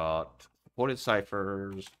dot supported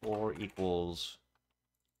ciphers or equals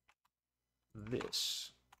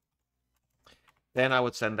this. Then I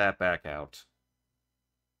would send that back out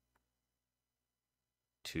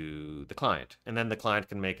to the client, and then the client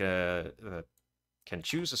can make can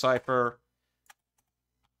choose a cipher,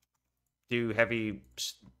 do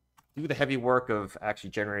the heavy work of actually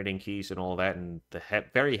generating keys and all that, and the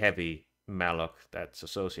very heavy malloc that's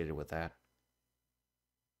associated with that.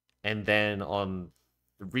 And then on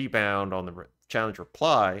the rebound, on the challenge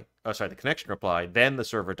reply, the connection reply, then the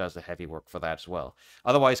server does the heavy work for that as well.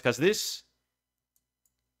 Otherwise, because this,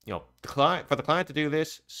 for the client to do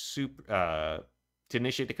this, to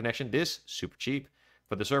initiate the connection, this, super cheap.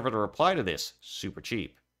 For the server to reply to this, super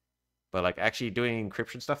cheap. But like actually doing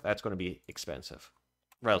encryption stuff, that's going to be expensive,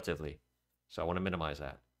 relatively. So I want to minimize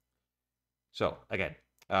that. So again,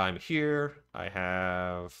 I'm here. I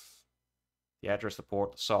have the address, the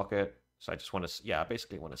port, the socket. So I just want to, I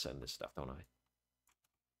basically want to send this stuff, don't I?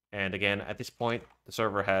 And again, at this point, the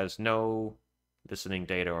server has no listening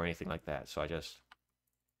data or anything like that. So I just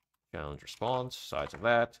challenge response, size of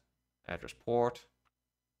that, address port.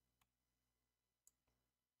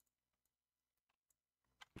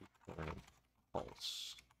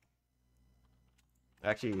 Pulse.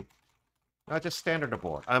 Actually, not just standard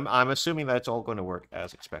abort. I'm assuming that's all going to work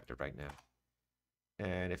as expected right now.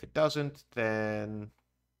 And if it doesn't, then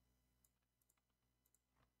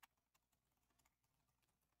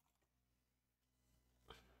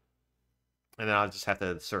and then I'll just have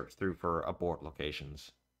to search through for abort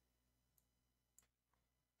locations.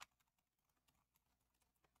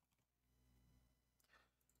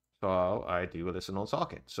 So I do a listen on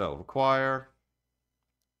socket. So require,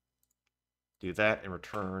 do that and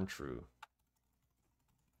return true.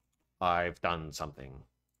 I've done something.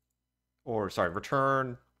 Or sorry,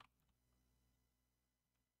 return.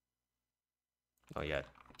 Oh yeah,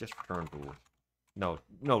 just return bool. No,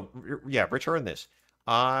 yeah, return this.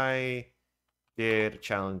 I did a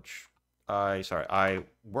challenge. I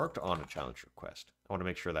worked on a challenge request. I want to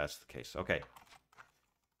make sure that's the case. Okay.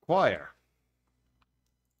 require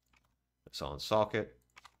it's on socket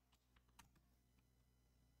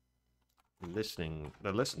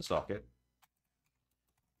the listen socket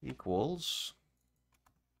equals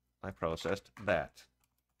I processed that.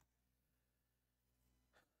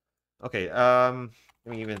 Okay, let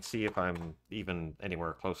me even see if I'm even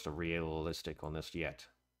anywhere close to realistic on this yet.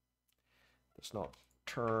 Does not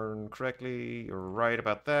turn correctly. You're right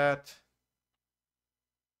about that.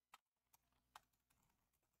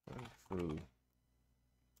 Through.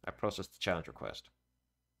 I processed the challenge request.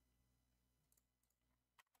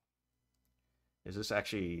 Is this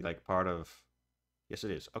actually like part of... Yes,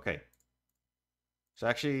 it is. Okay. So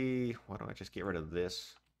actually, why don't I just get rid of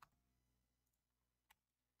this?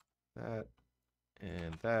 That,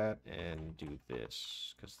 and do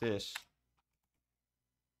this. Because this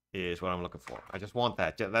is what I'm looking for. I just want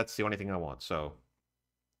that. That's the only thing I want, so...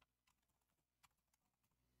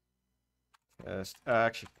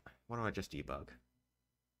 actually, why don't I just debug?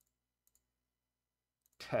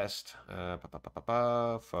 Test,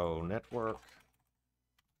 faux network.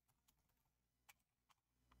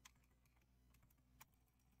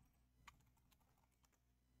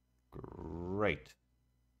 Great.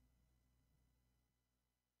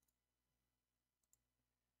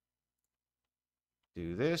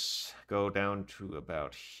 Do this, go down to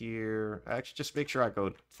about here. Actually, just make sure I go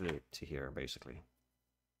to here, basically.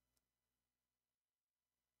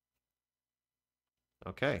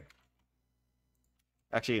 Okay.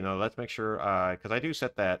 Actually, no, let's make sure, because I do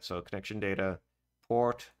set that, so connection data,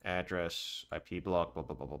 port, address, IP block, blah,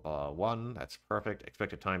 blah, blah, blah, blah, 1, that's perfect,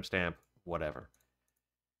 expected timestamp, whatever.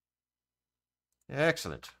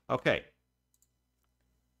 Excellent. Okay.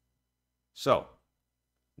 So,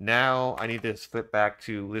 now I need to flip back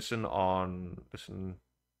to listen.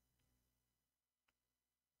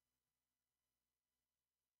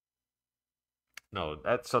 No,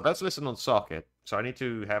 that's listen on socket. So I need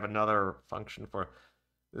to have another function for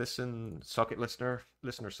listen socket listener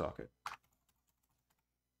socket.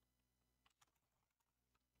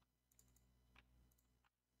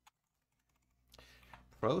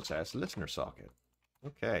 Process listener socket.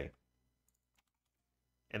 Okay.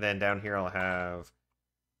 And then down here I'll have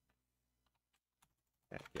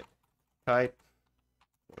type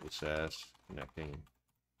process connecting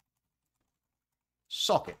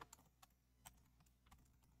socket.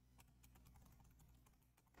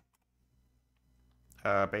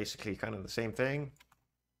 Basically kind of the same thing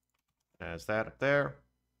as that up there.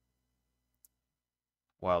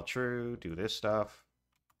 While true, do this stuff.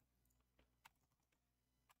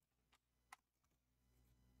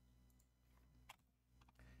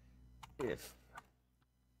 If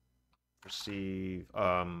receive,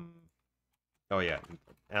 oh yeah,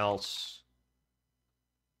 else.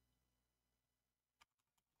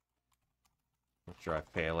 Make sure I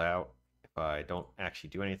fail out if I don't actually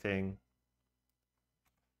do anything.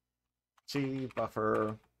 C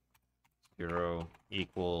buffer 0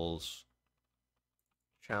 equals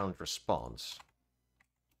challenge response.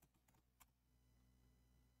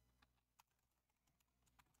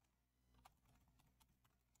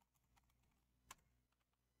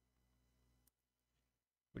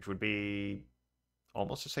 Which would be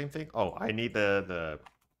almost the same thing. Oh, I need the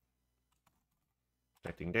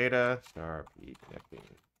connecting data, star p connecting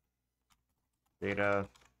data.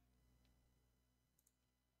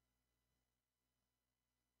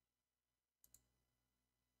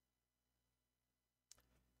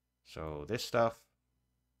 So this stuff.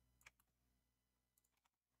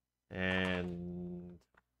 And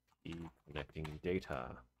p connecting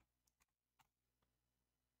data.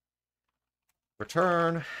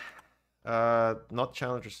 Return. Not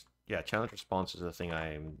challenge. Yeah, challenge response is the thing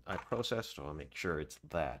I processed, so I'll make sure it's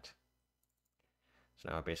that. So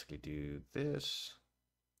now I basically do this.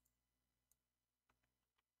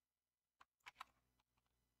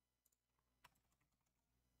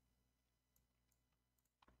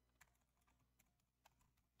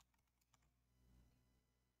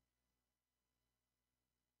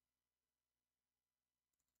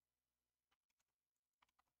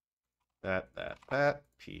 That.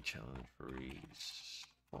 P challenge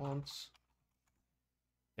response.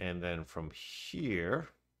 And then from here,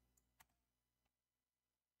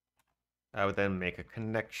 I would then make a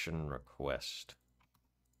connection request.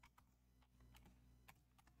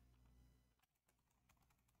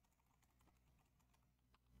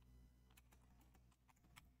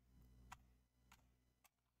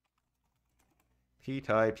 P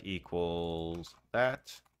type equals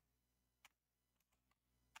that.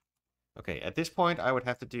 Okay, at this point, I would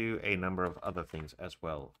have to do a number of other things as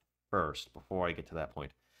well first, before I get to that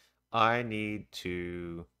point. I need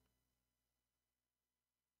to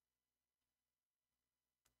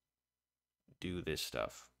do this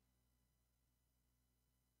stuff.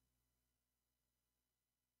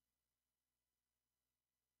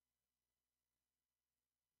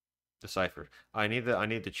 The cipher. I need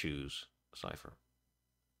to choose a cipher.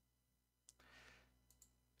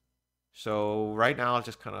 So right now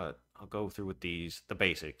I'll go through with the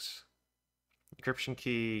basics. Encryption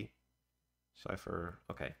key, cipher.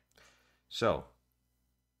 Okay. So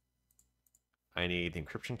I need the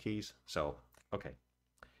encryption keys. So, okay.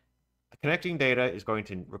 The connecting data is going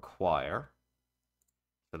to require,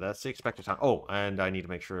 so that's the expected time. Oh, and I need to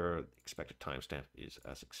make sure the expected timestamp is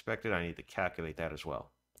as expected. I need to calculate that as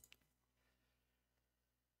well.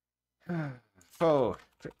 Faux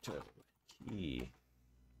crypto key.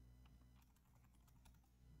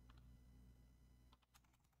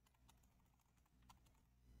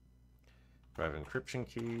 Private encryption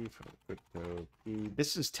key for crypto key.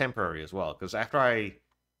 This is temporary as well, because after I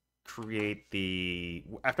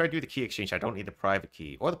do the key exchange, I don't need the private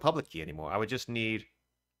key or the public key anymore. I would just need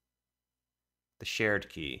the shared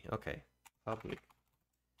key. Okay. Public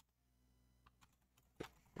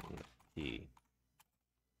key.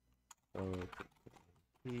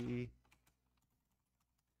 Key.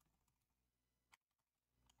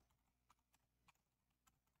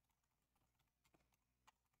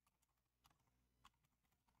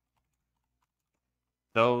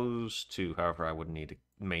 Those two, however, I would need to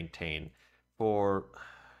maintain for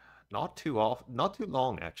not too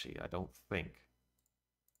long, actually, I don't think.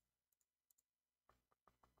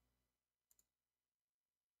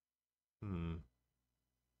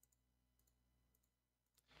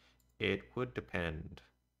 It would depend.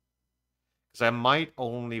 Because I might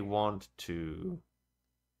only want to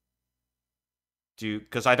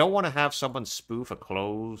because I don't want to have someone spoof a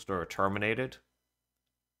closed or a terminated.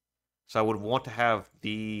 So I would want to have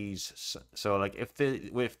these. So like if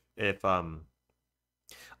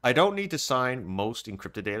I don't need to sign most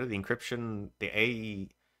encrypted data. The encryption, the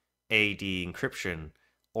AAD encryption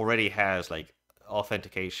already has like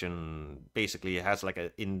authentication. Basically, it has like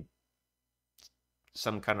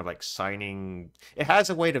some kind of like signing. It has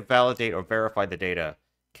a way to validate or verify the data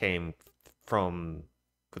came from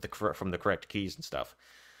from the correct keys and stuff.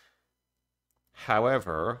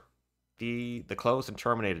 However, the closed and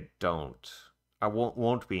terminated don't. I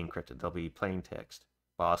won't be encrypted. They'll be plain text.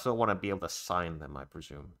 But I still want to be able to sign them, I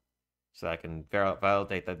presume, so I can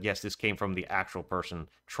validate that yes, this came from the actual person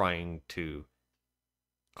trying to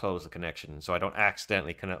close the connection, so I don't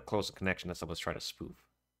accidentally close the connection that someone's trying to spoof.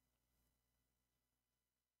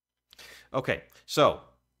 Okay, so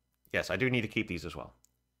yes, I do need to keep these as well.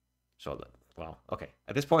 So, well, okay.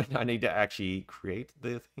 At this point, I need to actually create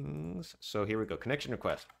the things. So here we go. Connection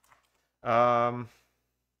request. Oh,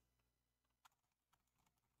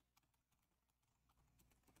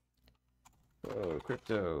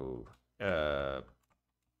 crypto. ED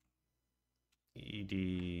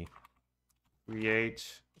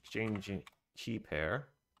create exchange key pair.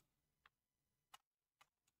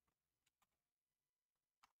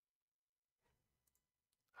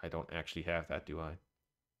 I don't actually have that, do I?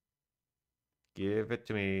 Give it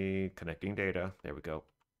to me. Connecting data. There we go.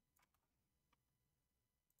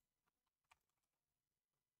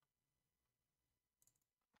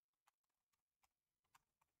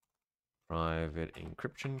 Private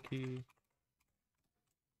encryption key.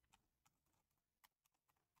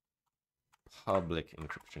 Public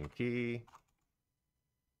encryption key.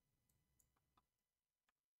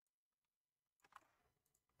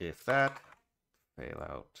 If that, fail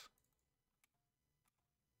out.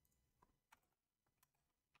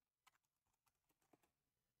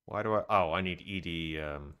 Why do I? Oh, I need ED.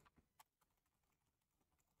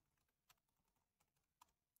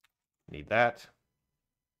 Need that.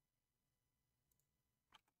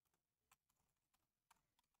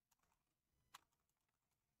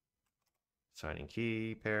 Signing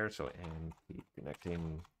key pair. So and key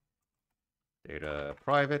connecting data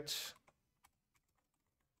private.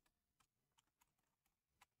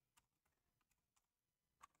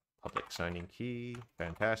 Public signing key.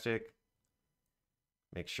 Fantastic.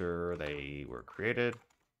 Make sure they were created.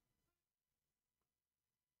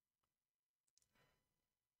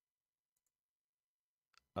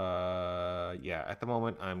 Yeah, at the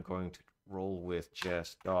moment I'm going to roll with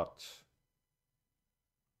just dot.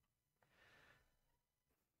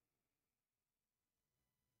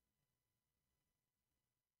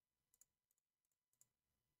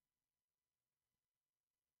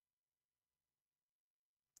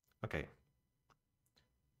 Okay.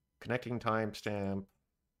 Connecting timestamp.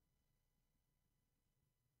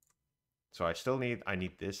 So I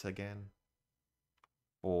need this again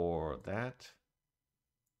for that.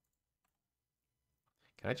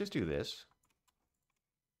 Can I just do this?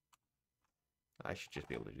 I should just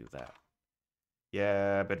be able to do that.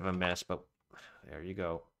 Yeah, a bit of a mess, but there you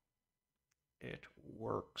go. It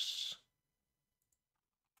works.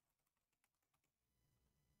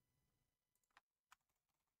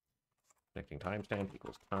 Connecting timestamp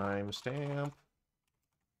equals timestamp.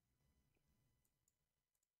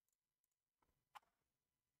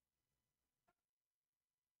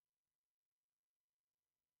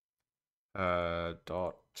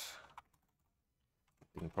 Dot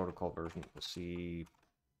in protocol version, C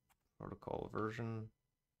protocol version.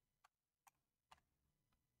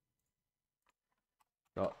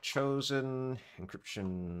 Dot chosen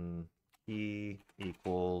encryption key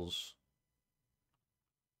equals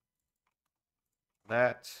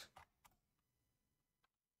that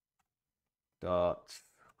dot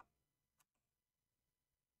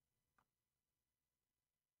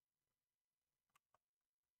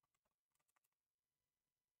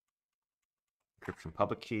encryption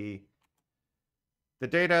public key. The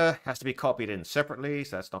data has to be copied in separately,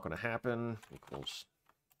 so that's not going to happen. Equals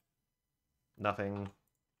nothing.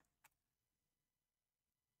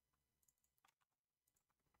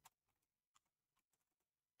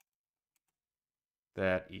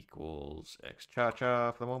 That equals x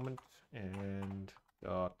cha-cha for the moment, and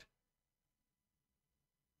dot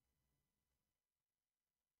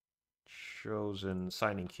chosen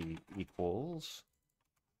signing key equals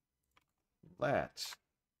that.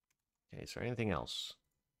 Okay, is there anything else?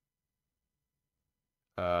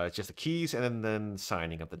 It's just the keys and then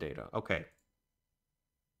signing of the data. Okay.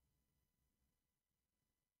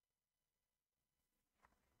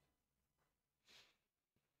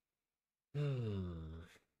 Hmm.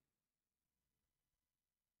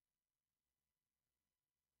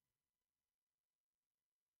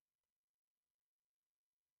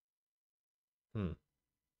 Hmm.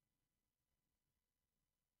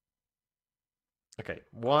 Okay.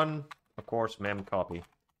 One, of course, mem copy.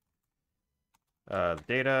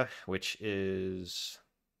 Data, which is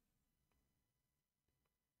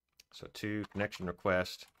so two connection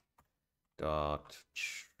request dot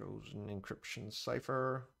chosen encryption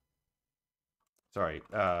cipher. Sorry,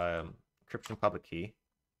 encryption public key.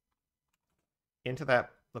 Into that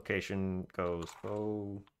location goes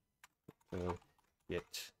go to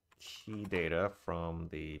get key data from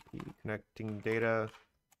the P connecting data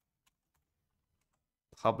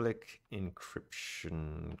public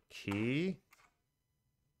encryption key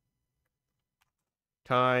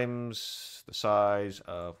times the size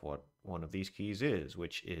of what one of these keys is,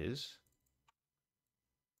 which is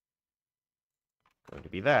going to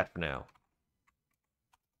be that for now.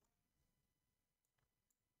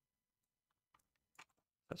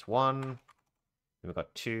 That's one. Then we've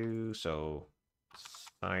got two, so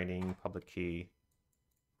signing public key,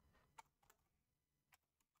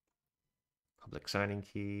 public signing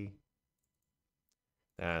key.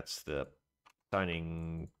 That's the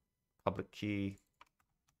signing public key.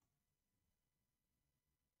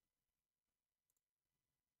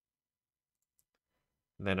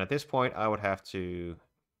 And then at this point, I would have to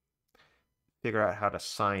figure out how to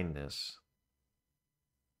sign this.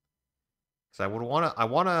 Because I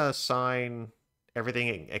want to sign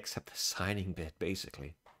everything except the signing bit,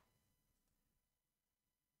 basically.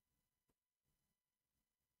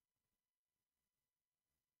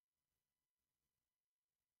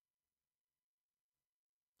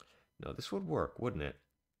 No, this would work, wouldn't it?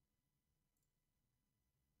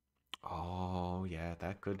 Oh, yeah,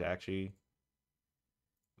 that could actually.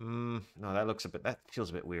 No, that looks a bit. That feels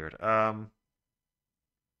a bit weird. No,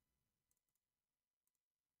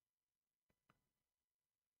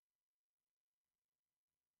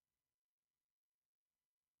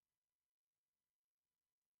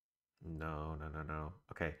 no, no, no.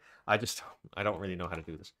 Okay, I don't really know how to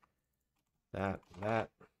do this. That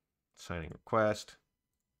signing request.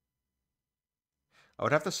 I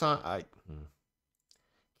would have to sign.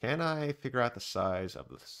 Can I figure out the size of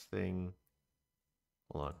this thing?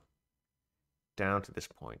 Hold on. Down to this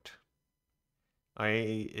point.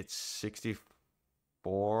 It's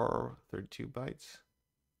 64, 32 bytes.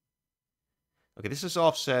 Okay, this is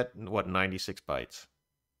offset, what, 96 bytes.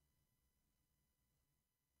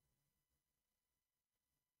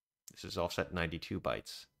 This is offset 92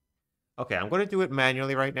 bytes. Okay, I'm going to do it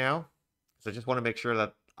manually right now. So I just want to make sure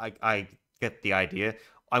that I get the idea.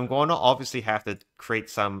 I'm going to obviously have to create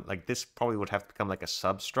some, like this probably would have to become like a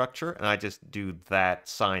substructure, and I just do that,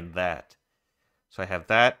 sign that. So I have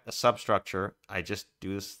that, a substructure. I just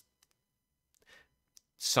do this,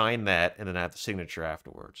 sign that, and then I have the signature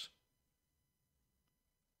afterwards.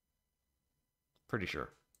 Pretty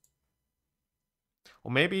sure.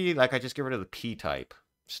 Well, maybe like I just get rid of the P type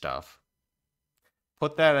stuff.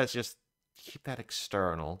 Put that as just keep that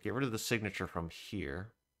external. Get rid of the signature from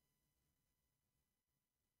here.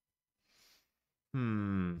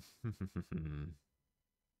 It's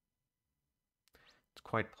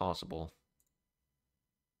quite possible.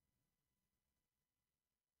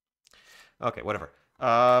 Okay, whatever.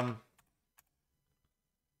 What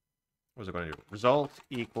was it going to do? Result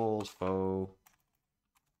equals faux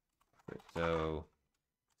crypto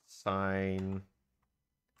sign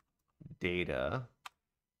data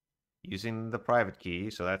using the private key.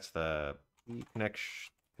 So that's the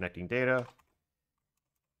connecting data.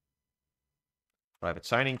 Private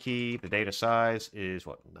signing key. The data size is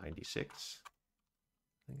what, 96?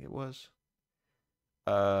 I think it was.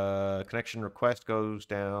 Connection request goes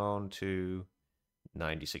down to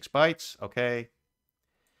 96 bytes. Okay.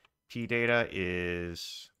 P data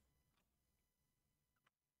is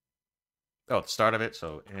the start of it.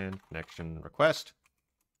 So in connection request.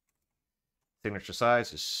 Signature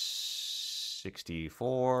size is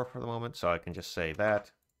 64 for the moment, so I can just say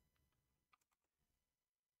that.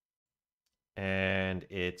 And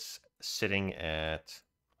it's sitting at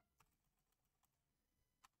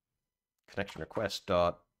connection request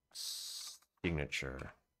dot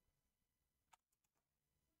signature.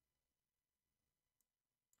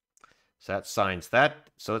 So that signs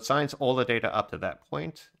that. So it signs all the data up to that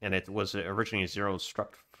point, and it was originally 0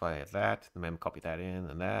 struct via that. The mem copy that in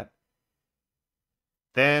and that.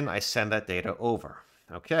 Then I send that data over.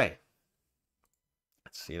 Okay.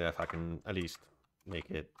 Let's see if I can at least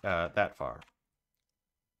make it that far.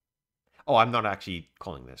 Oh, I'm not actually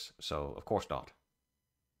calling this, so of course not.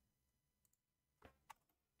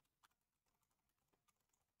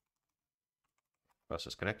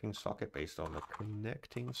 Process connecting socket based on the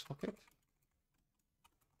connecting socket.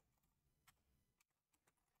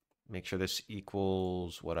 Make sure this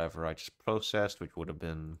equals whatever I just processed, which would have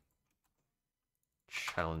been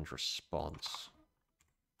challenge response.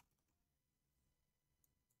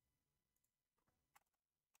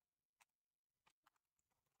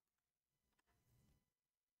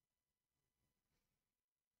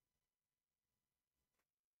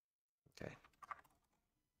 Okay.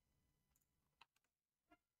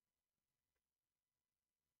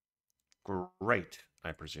 Great,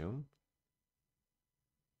 I presume.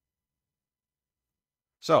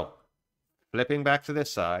 So, flipping back to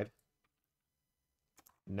this side,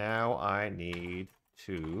 now I need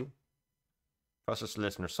to process the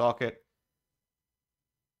listener socket.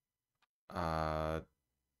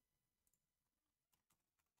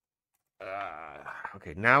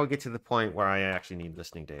 Okay, now we get to the point where I actually need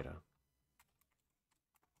listening data.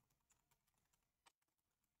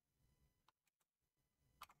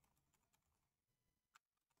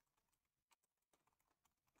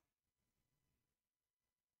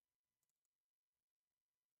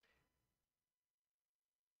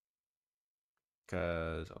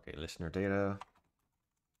 Because, okay, listener data.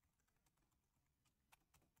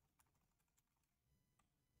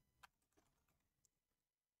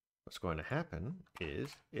 What's going to happen is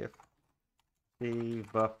if the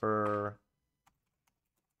buffer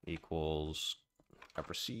equals I've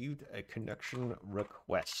received a connection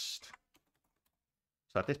request.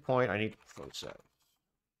 So at this point, I need to process.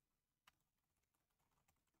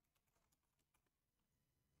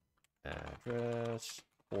 Address,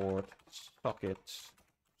 port, socket,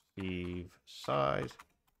 receive size,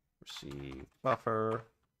 receive buffer.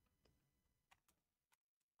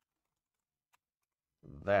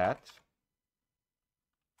 That.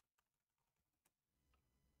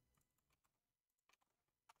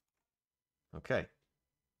 Okay.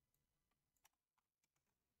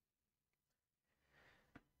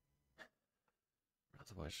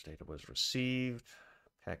 Otherwise, data was received.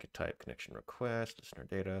 Packet type, connection request, listener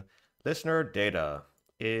data. Listener data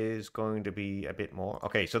is going to be a bit more.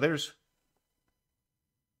 Okay, so there's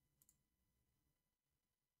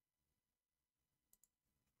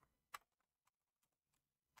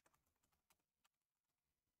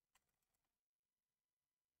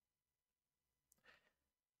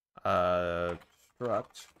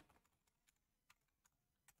struct.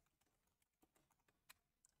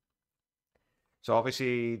 So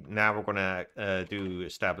obviously now we're going to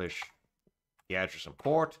establish the address and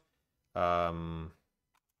port. I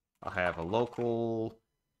have a local.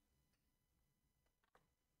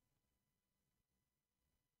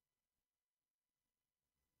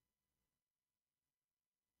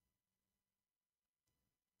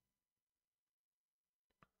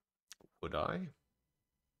 Would I?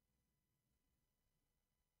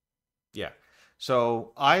 Yeah.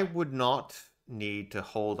 So I would not need to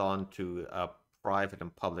hold on to a private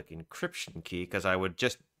and public encryption key because I would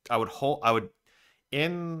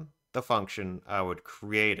in the function, I would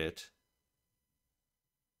create it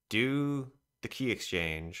do the key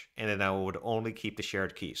exchange, and then I would only keep the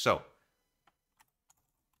shared key. So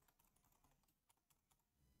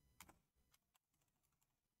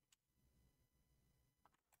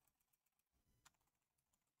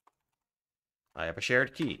I have a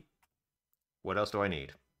shared key. What else do I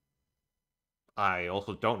need? I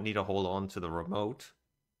also don't need to hold on to the remote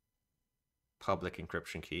public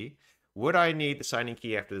encryption key. Would I need the signing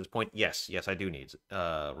key after this point? Yes, I do need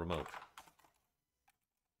remote.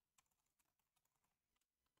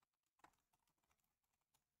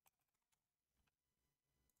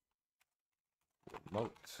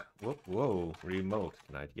 Remote. Whoa, remote.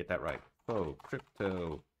 Can I get that right? Whoa,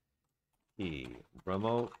 crypto key.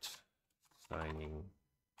 Remote signing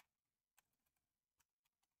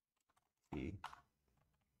key.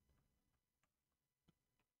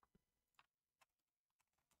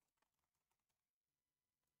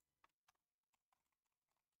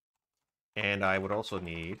 And I would also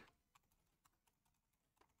need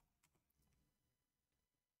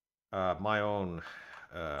my own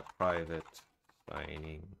private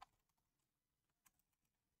signing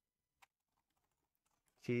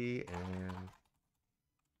key, and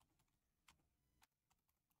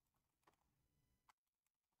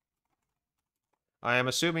I am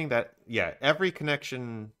assuming that, yeah, every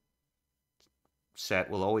connection set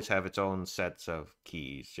will always have its own sets of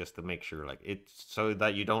keys, just to make sure, like, it's so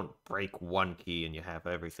that you don't break one key and you have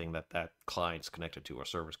everything that that client's connected to or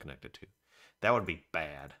server's connected to. That would be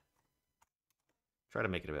bad. Try to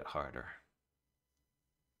make it a bit harder.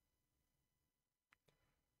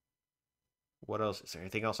 What else? Is there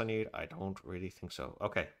anything else I need? I don't really think so.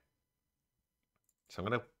 Okay. So I'm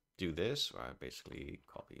going to do this, where I basically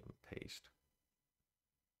copy and paste.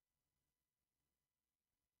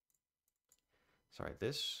 Sorry,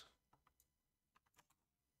 this.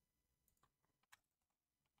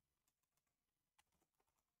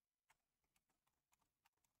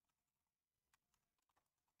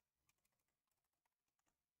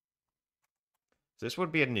 This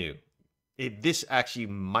would be a new. This actually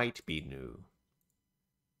might be new,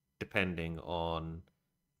 depending on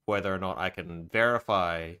whether or not I can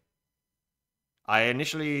verify. I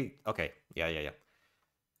initially, okay, yeah.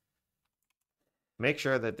 Make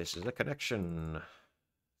sure that this is a connection.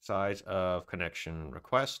 Size of connection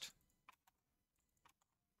request.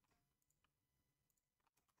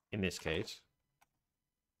 In this case,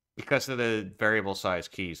 because of the variable size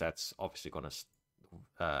keys, that's obviously going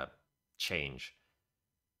to change.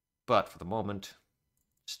 But for the moment,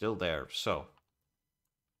 still there. So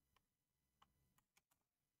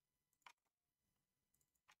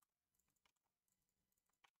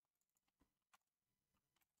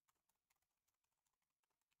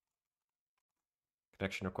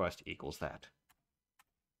connection request equals that.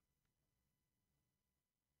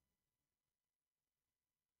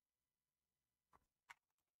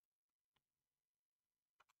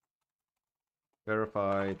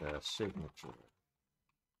 Verify the signature.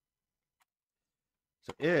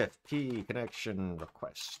 So if key connection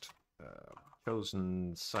request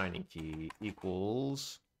chosen signing key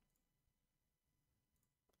equals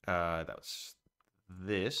that's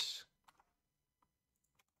this,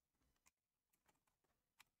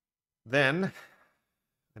 then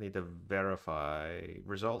I need to verify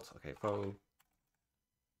result. Okay, faux.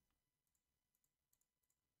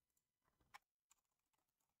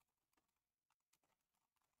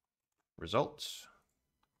 Results.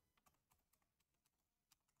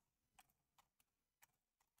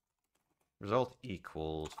 Result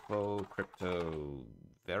equals faux crypto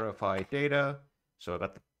verify data. So I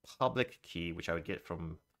got the public key, which I would get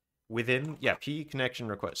from within. Yeah, P connection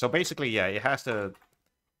request. So basically, yeah, it has to.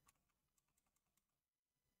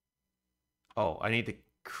 Oh, I need to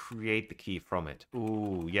create the key from it.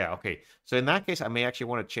 Ooh, yeah, okay. So in that case, I may actually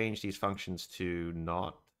want to change these functions to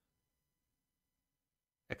not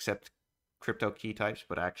accept crypto key types,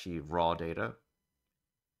 but actually raw data.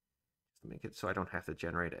 To make it so I don't have to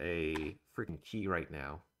generate a freaking key right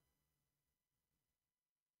now.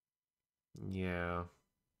 Yeah.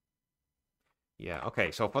 Yeah,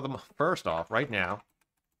 okay. So for the first off, right now,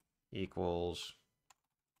 equals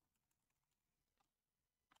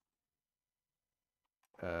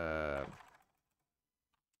uh,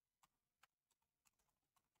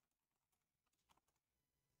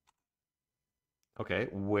 okay,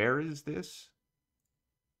 where is this?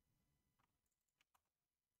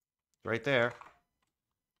 Right there.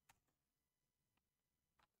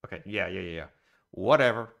 Okay, yeah.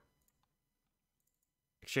 Whatever.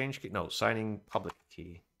 Exchange key. No, signing public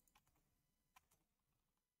key.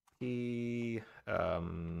 Key.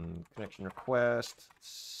 Connection request.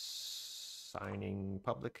 Signing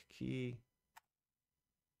public key.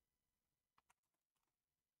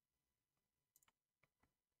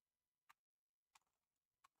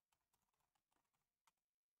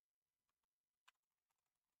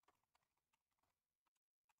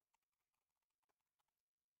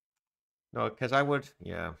 No, because I would,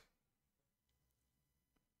 yeah.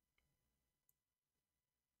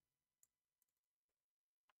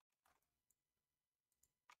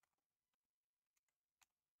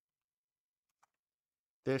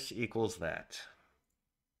 This equals that.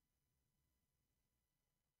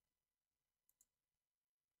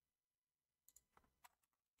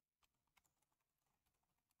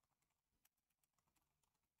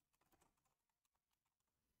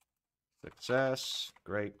 Success.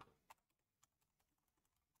 Great.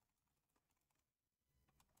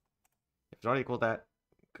 If it's not equal to that,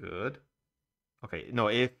 good. Okay, no,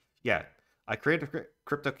 if, yeah. I create a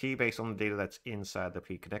crypto key based on the data that's inside the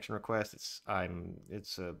connection request.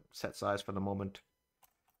 It's a set size for the moment.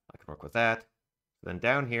 I can work with that. Then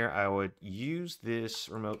down here, I would use this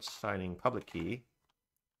remote signing public key,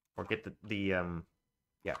 or get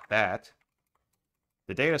yeah, that.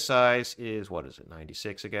 The data size is, what is it,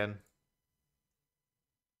 96 again?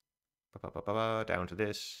 Down to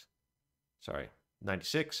this. Sorry,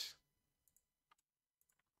 96.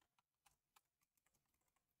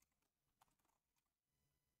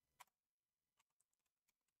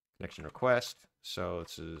 Connection request. So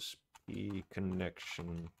this is P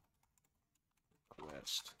connection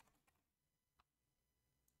request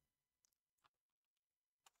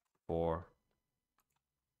for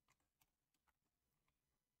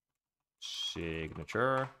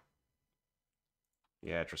signature.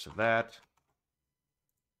 The address of that.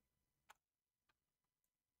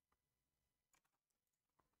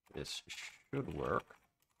 This should work.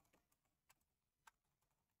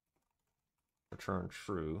 Return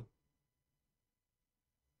true.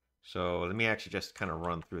 So let me actually just kind of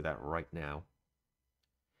run through that right now.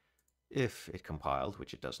 If it compiled,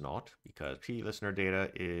 which it does not, because P listener data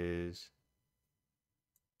is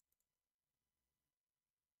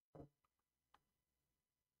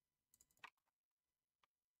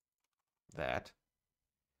that.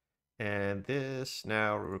 And this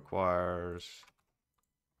now requires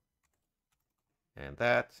and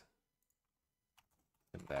that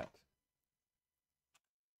and that.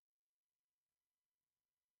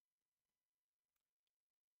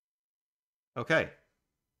 Okay.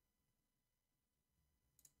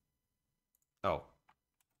 Oh.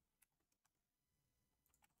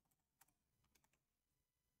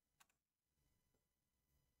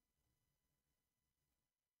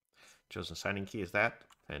 Chosen signing key is that.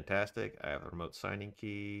 Fantastic. I have a remote signing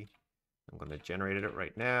key. I'm going to generate it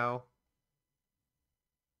right now.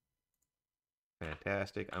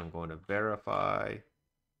 Fantastic. I'm going to verify.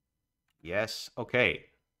 Yes. Okay.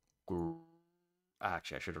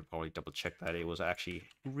 Actually, I should have probably double checked that it was actually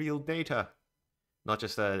real data, not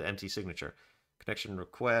just an empty signature. Connection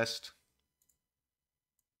request.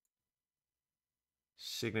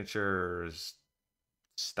 Signatures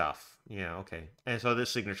stuff. Yeah, okay. And so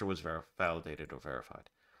this signature was validated or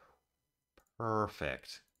verified.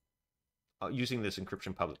 Perfect. Using this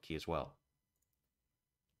encryption public key as well.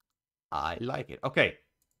 I like it. Okay.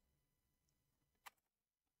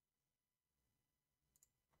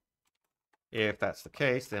 If that's the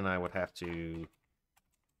case, then I would have to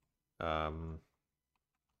I'd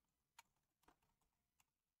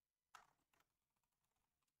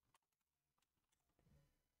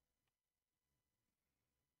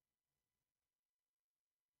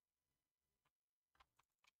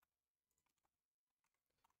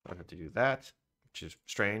have to do that, which is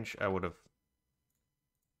strange. I would have.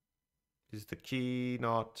 Is the key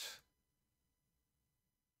not?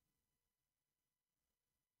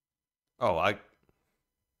 Oh, right.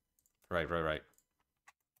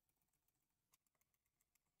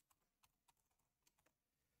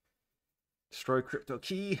 Destroy crypto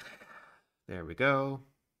key. There we go.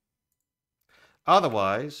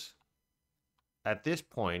 Otherwise, at this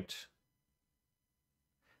point,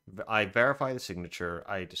 I verify the signature.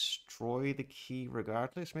 I destroy the key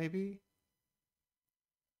regardless, maybe?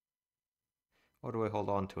 Or do I hold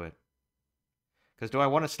on to it? Because do I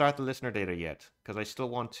want to start the listener data yet? Because I still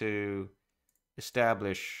want to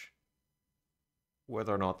establish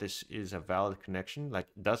whether or not this is a valid connection. Like,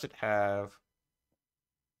 does it have...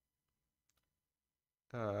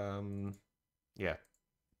 yeah.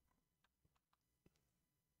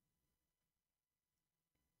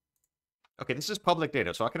 Okay, this is public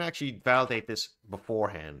data, so I can actually validate this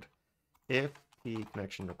beforehand. If the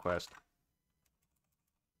connection request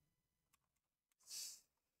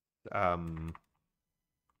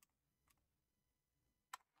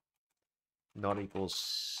not equals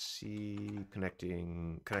C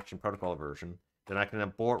connection protocol version, then I can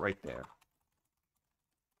abort right there.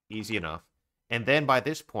 Easy enough. And then by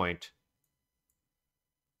this point,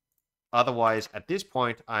 otherwise, at this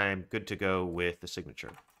point, I'm good to go with the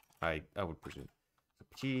signature. I would presume. So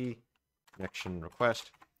P connection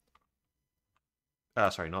request.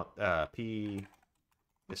 Sorry, not P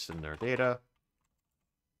listener data.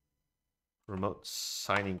 Remote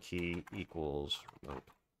signing key equals remote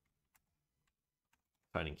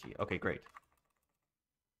signing key. Okay, great.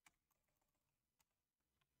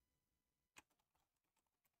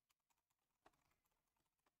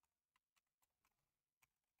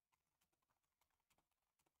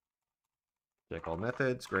 Check all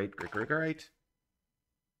methods. Great, great, great, great.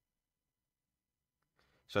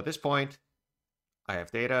 So at this point, I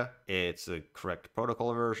have data. It's the correct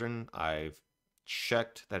protocol version. I've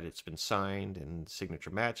checked that it's been signed and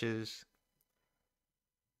signature matches.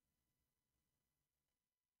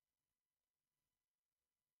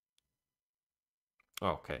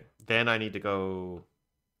 Okay, then I need to go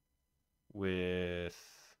with...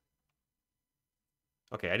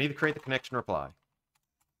 Okay, I need to create the connection reply.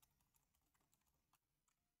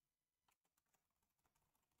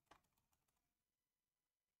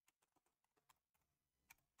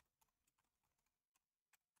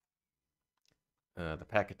 The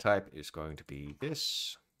packet type is going to be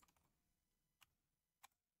this.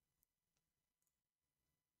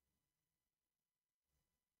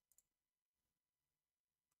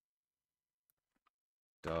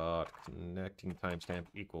 Dot connecting timestamp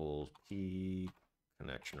equals P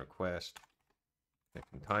connection request.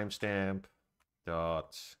 Connecting timestamp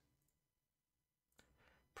dot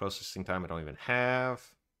processing time I don't even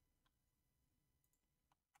have.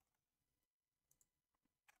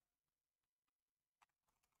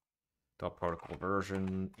 Dot protocol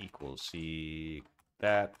version equals C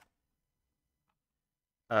that.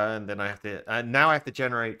 And then I have to, now I have to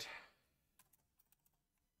generate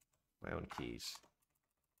my own keys.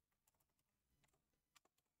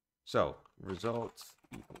 So result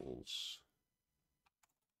equals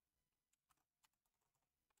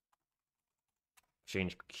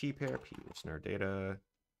change key pair, P listener data.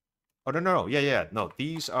 Oh, no. Yeah. No,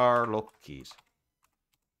 these are local keys.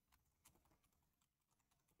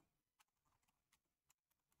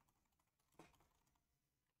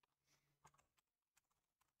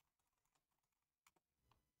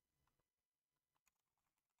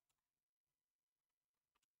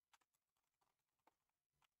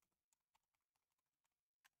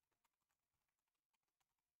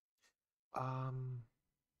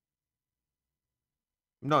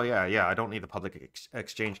 No, yeah. I don't need the public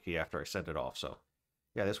exchange key after I send it off. So,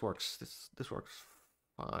 yeah, this works. This works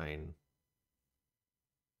fine.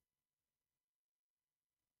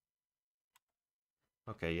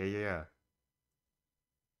 Okay, yeah.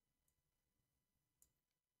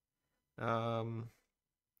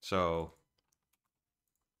 So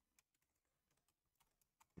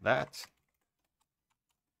that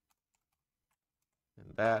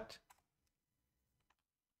and that.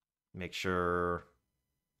 Make sure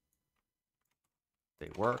they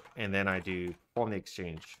work, and then I do perform the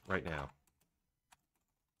exchange right now.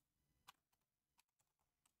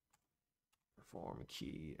 Perform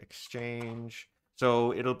key exchange.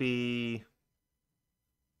 So it'll be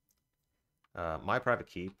my private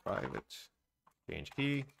key, private exchange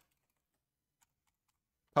key,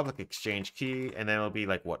 public exchange key, and then it'll be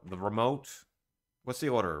like what? The remote? What's the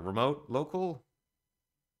order? Remote, local,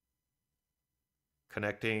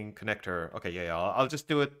 connecting, connector. Okay, yeah. I'll just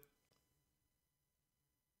do it.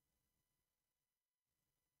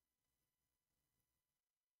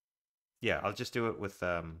 Yeah, I'll just do it with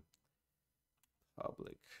public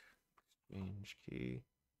exchange key,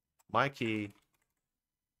 my key,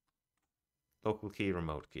 local key,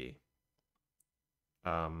 remote key.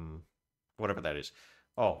 Whatever that is.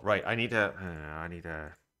 Oh, right. I need to.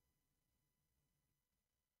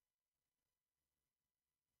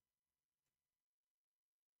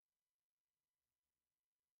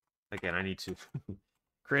 Again, I need to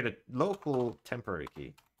create a local temporary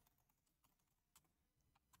key.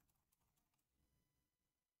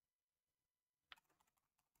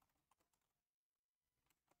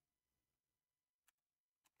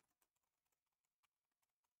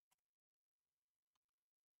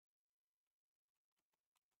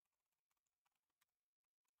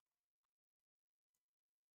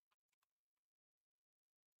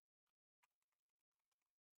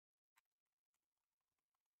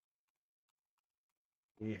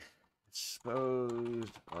 Yeah.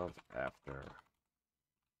 Disposed of after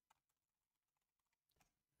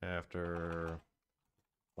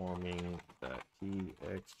forming the key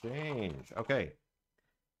exchange. Okay.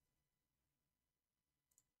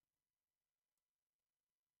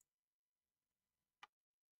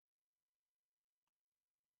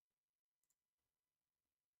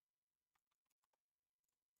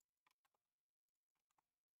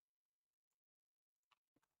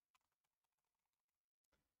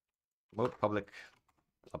 remote public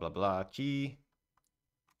blah blah blah key.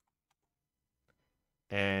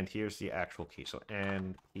 And here's the actual key. So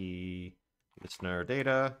NP listener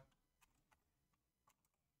data.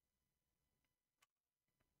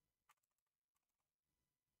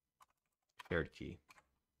 Shared key.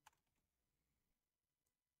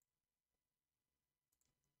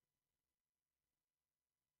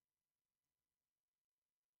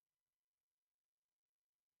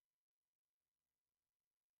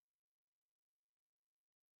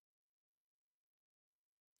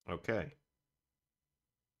 Okay.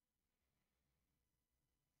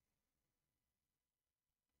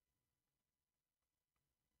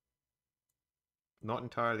 Not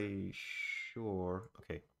entirely sure.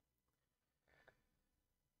 Okay.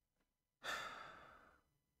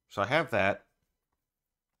 So I have that.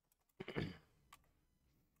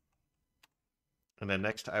 And then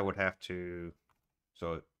next I would have to,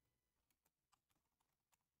 so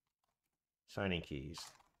signing keys.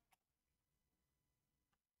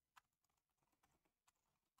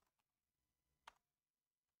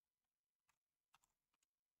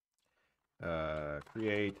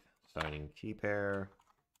 Create signing key pair.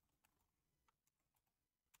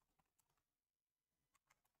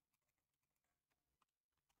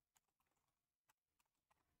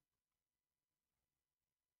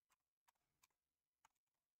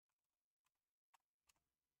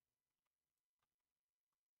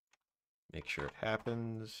 Make sure it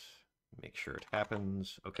happens. Make sure it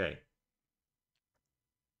happens. Okay.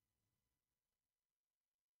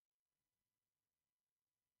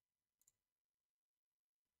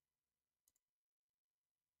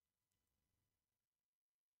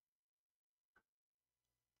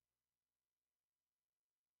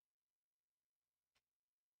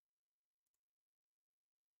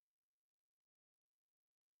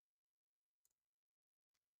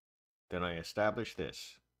 Then I establish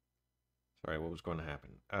this. Sorry, what was going to happen?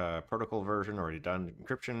 Protocol version already done.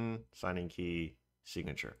 Encryption, signing key,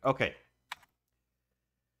 signature. Okay.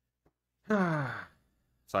 So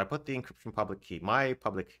I put the encryption public key, my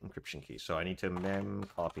public encryption key. So I need to mem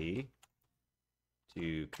copy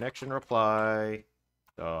to connection reply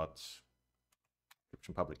dot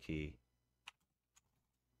encryption public key.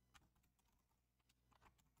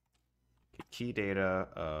 Key data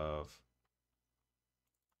of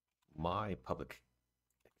my public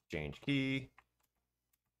exchange key.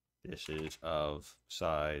 This is of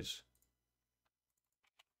size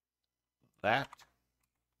that.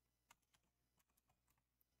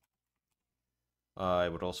 I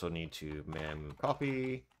would also need to mem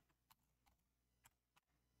copy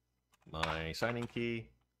my signing key.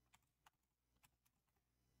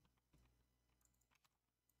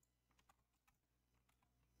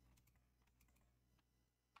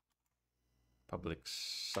 Public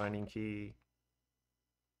signing key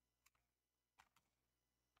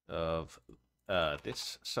of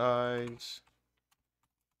this size.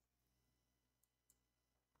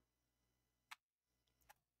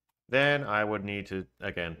 Then I would need to,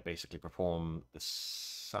 again, basically perform the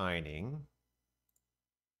signing.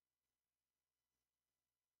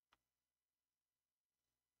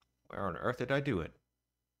 Where on earth did I do it?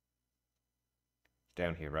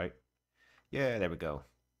 Down here, right? Yeah, there we go.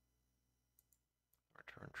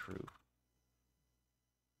 Return true.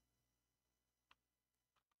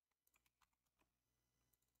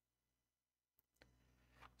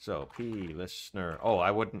 So p listener. Oh, I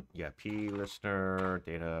wouldn't. Yeah, p listener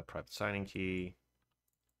data private signing key.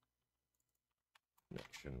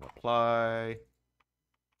 Connection reply.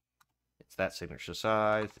 It's that signature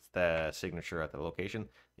size. It's the signature at the location.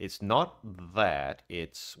 It's not that.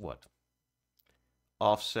 It's what?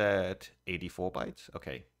 Offset 84 bytes.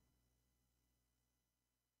 Okay.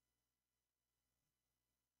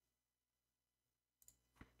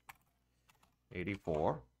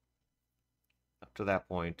 84 up to that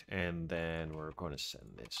point, and then we're going to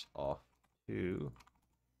send this off to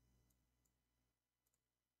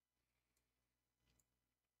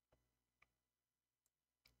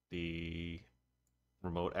the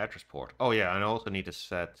remote address port. Oh yeah, and I also need to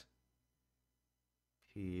set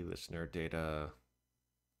p listener data.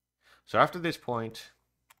 So after this point,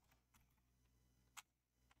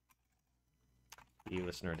 p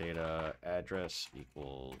listener data address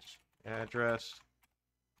equals address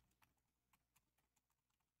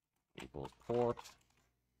equals port.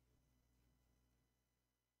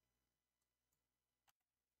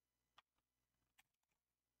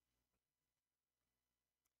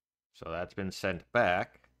 So that's been sent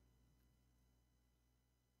back.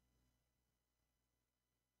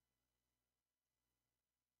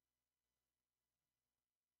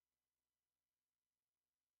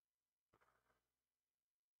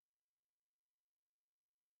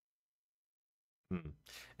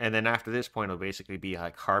 And then after this point, it'll basically be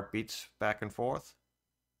like heartbeats back and forth.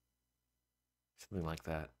 Something like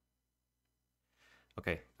that.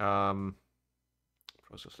 Okay. Process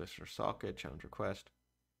listener socket, challenge request.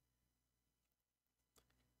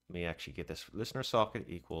 Let me actually get this. Listener socket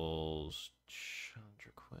equals challenge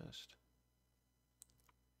request.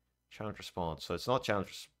 Challenge response. So it's not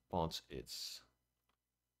challenge response, it's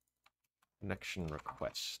connection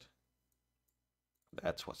request.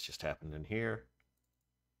 That's what's just happened in here.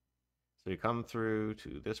 So you come through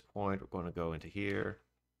to this point. We're going to go into here.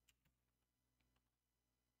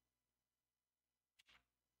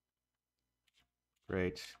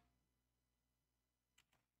 Great.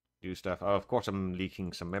 Do stuff. Oh, of course, I'm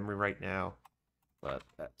leaking some memory right now, but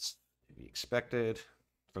that's to be expected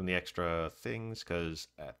from the extra things, because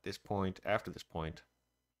at this point, after this point,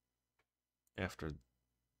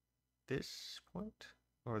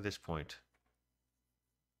 or this point?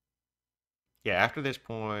 Yeah, after this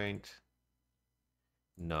point.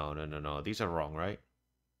 No. These are wrong, right?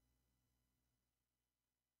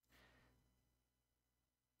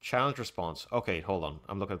 Challenge response. Okay, hold on.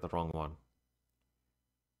 I'm looking at the wrong one.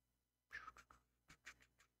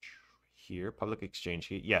 Here, public exchange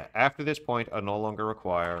key. Yeah, after this point, I no longer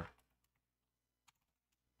require.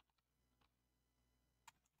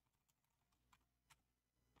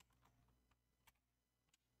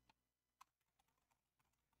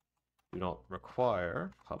 Do not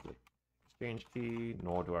require public exchange key,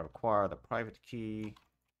 nor do I require the private key.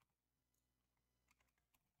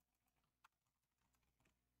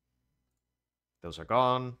 Those are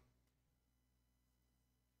gone.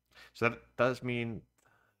 So that does mean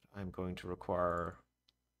I'm going to require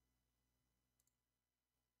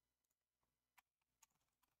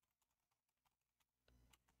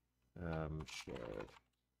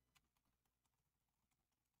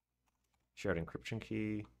shared encryption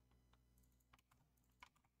key.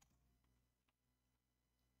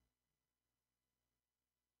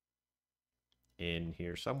 In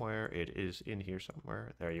here somewhere. It is in here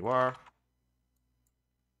somewhere. There you are.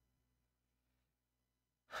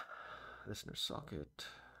 Listener socket.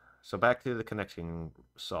 So back to the connecting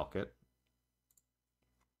socket.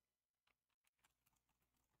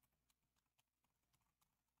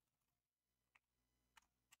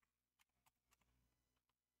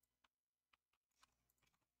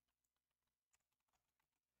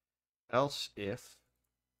 Else if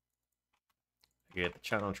I get the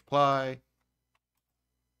challenge reply,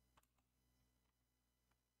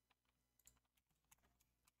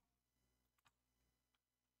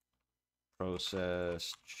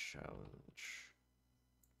 process challenge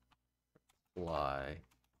reply.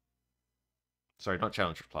 Sorry, not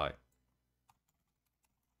challenge reply.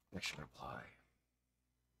 Connection reply.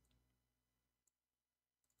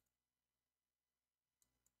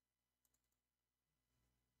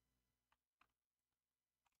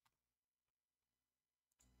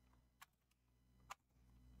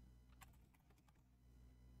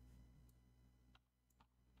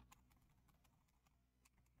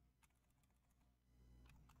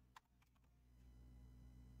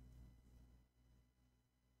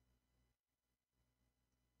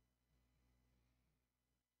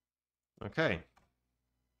 Okay.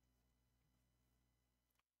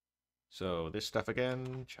 So this stuff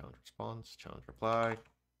again, challenge response, challenge reply.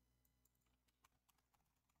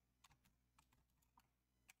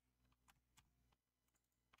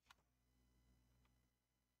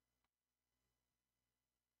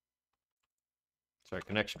 Sorry,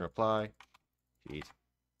 connection reply. Jeez.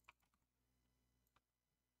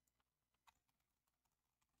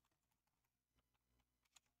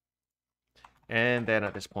 And then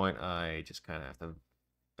at this point, I just kind of have to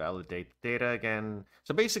validate the data again.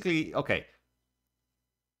 So basically, okay.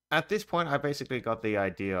 At this point, I basically got the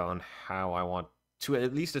idea on how I want to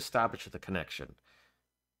at least establish the connection.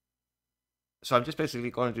 So I'm just basically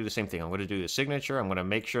going to do the same thing. I'm going to do the signature. I'm going to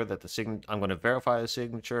make sure that I'm going to verify the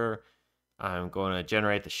signature. I'm going to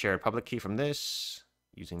generate the shared public key from this,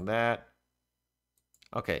 using that.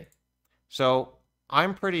 Okay. So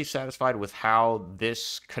I'm pretty satisfied with how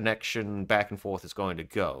this connection back and forth is going to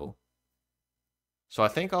go. So I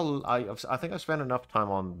think I've spent enough time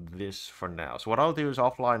on this for now. So what I'll do is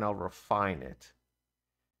offline I'll refine it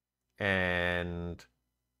and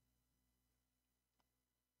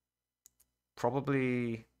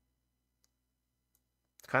probably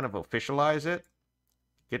kind of officialize it.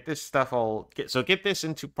 Get this stuff get this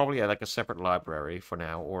into probably like a separate library for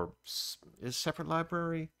now, or is separate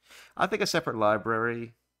library? I think a separate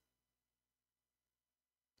library.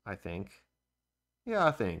 I think. Yeah,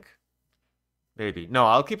 I think. Maybe. No,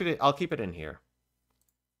 I'll keep it in here.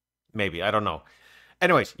 Maybe, I don't know.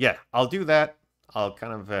 Anyways, yeah, I'll do that. I'll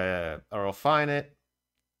kind of I'll refine it.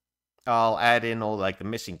 I'll add in all like the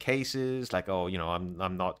missing cases, like oh,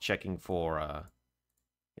 I'm not checking for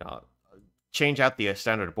you know, change out the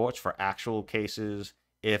standard aborts for actual cases.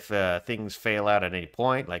 If things fail out at any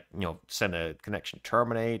point, like send a connection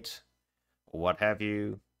terminate or what have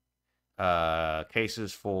you.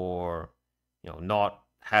 Cases for not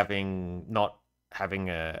having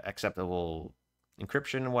acceptable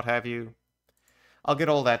encryption and what have you. I'll get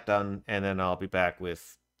all that done, and then I'll be back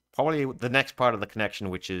with probably the next part of the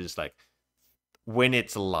connection, which is like when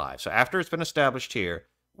it's alive. So after it's been established here,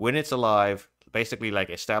 when it's alive, basically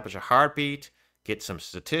like establish a heartbeat, get some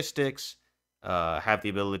statistics, have the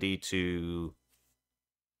ability to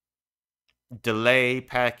delay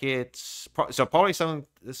packets. So probably some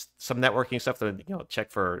networking stuff that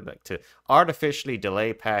check for like to artificially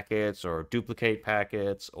delay packets or duplicate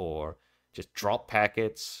packets or just drop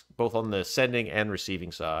packets, both on the sending and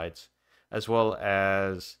receiving sides, as well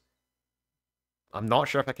as I'm not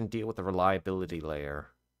sure if I can deal with the reliability layer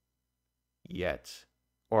yet,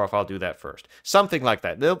 or if I'll do that first. Something like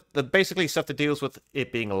that. The basically stuff that deals with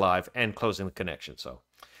it being alive and closing the connection. So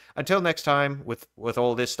until next time, with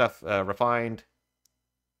all this stuff refined,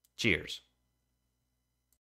 cheers.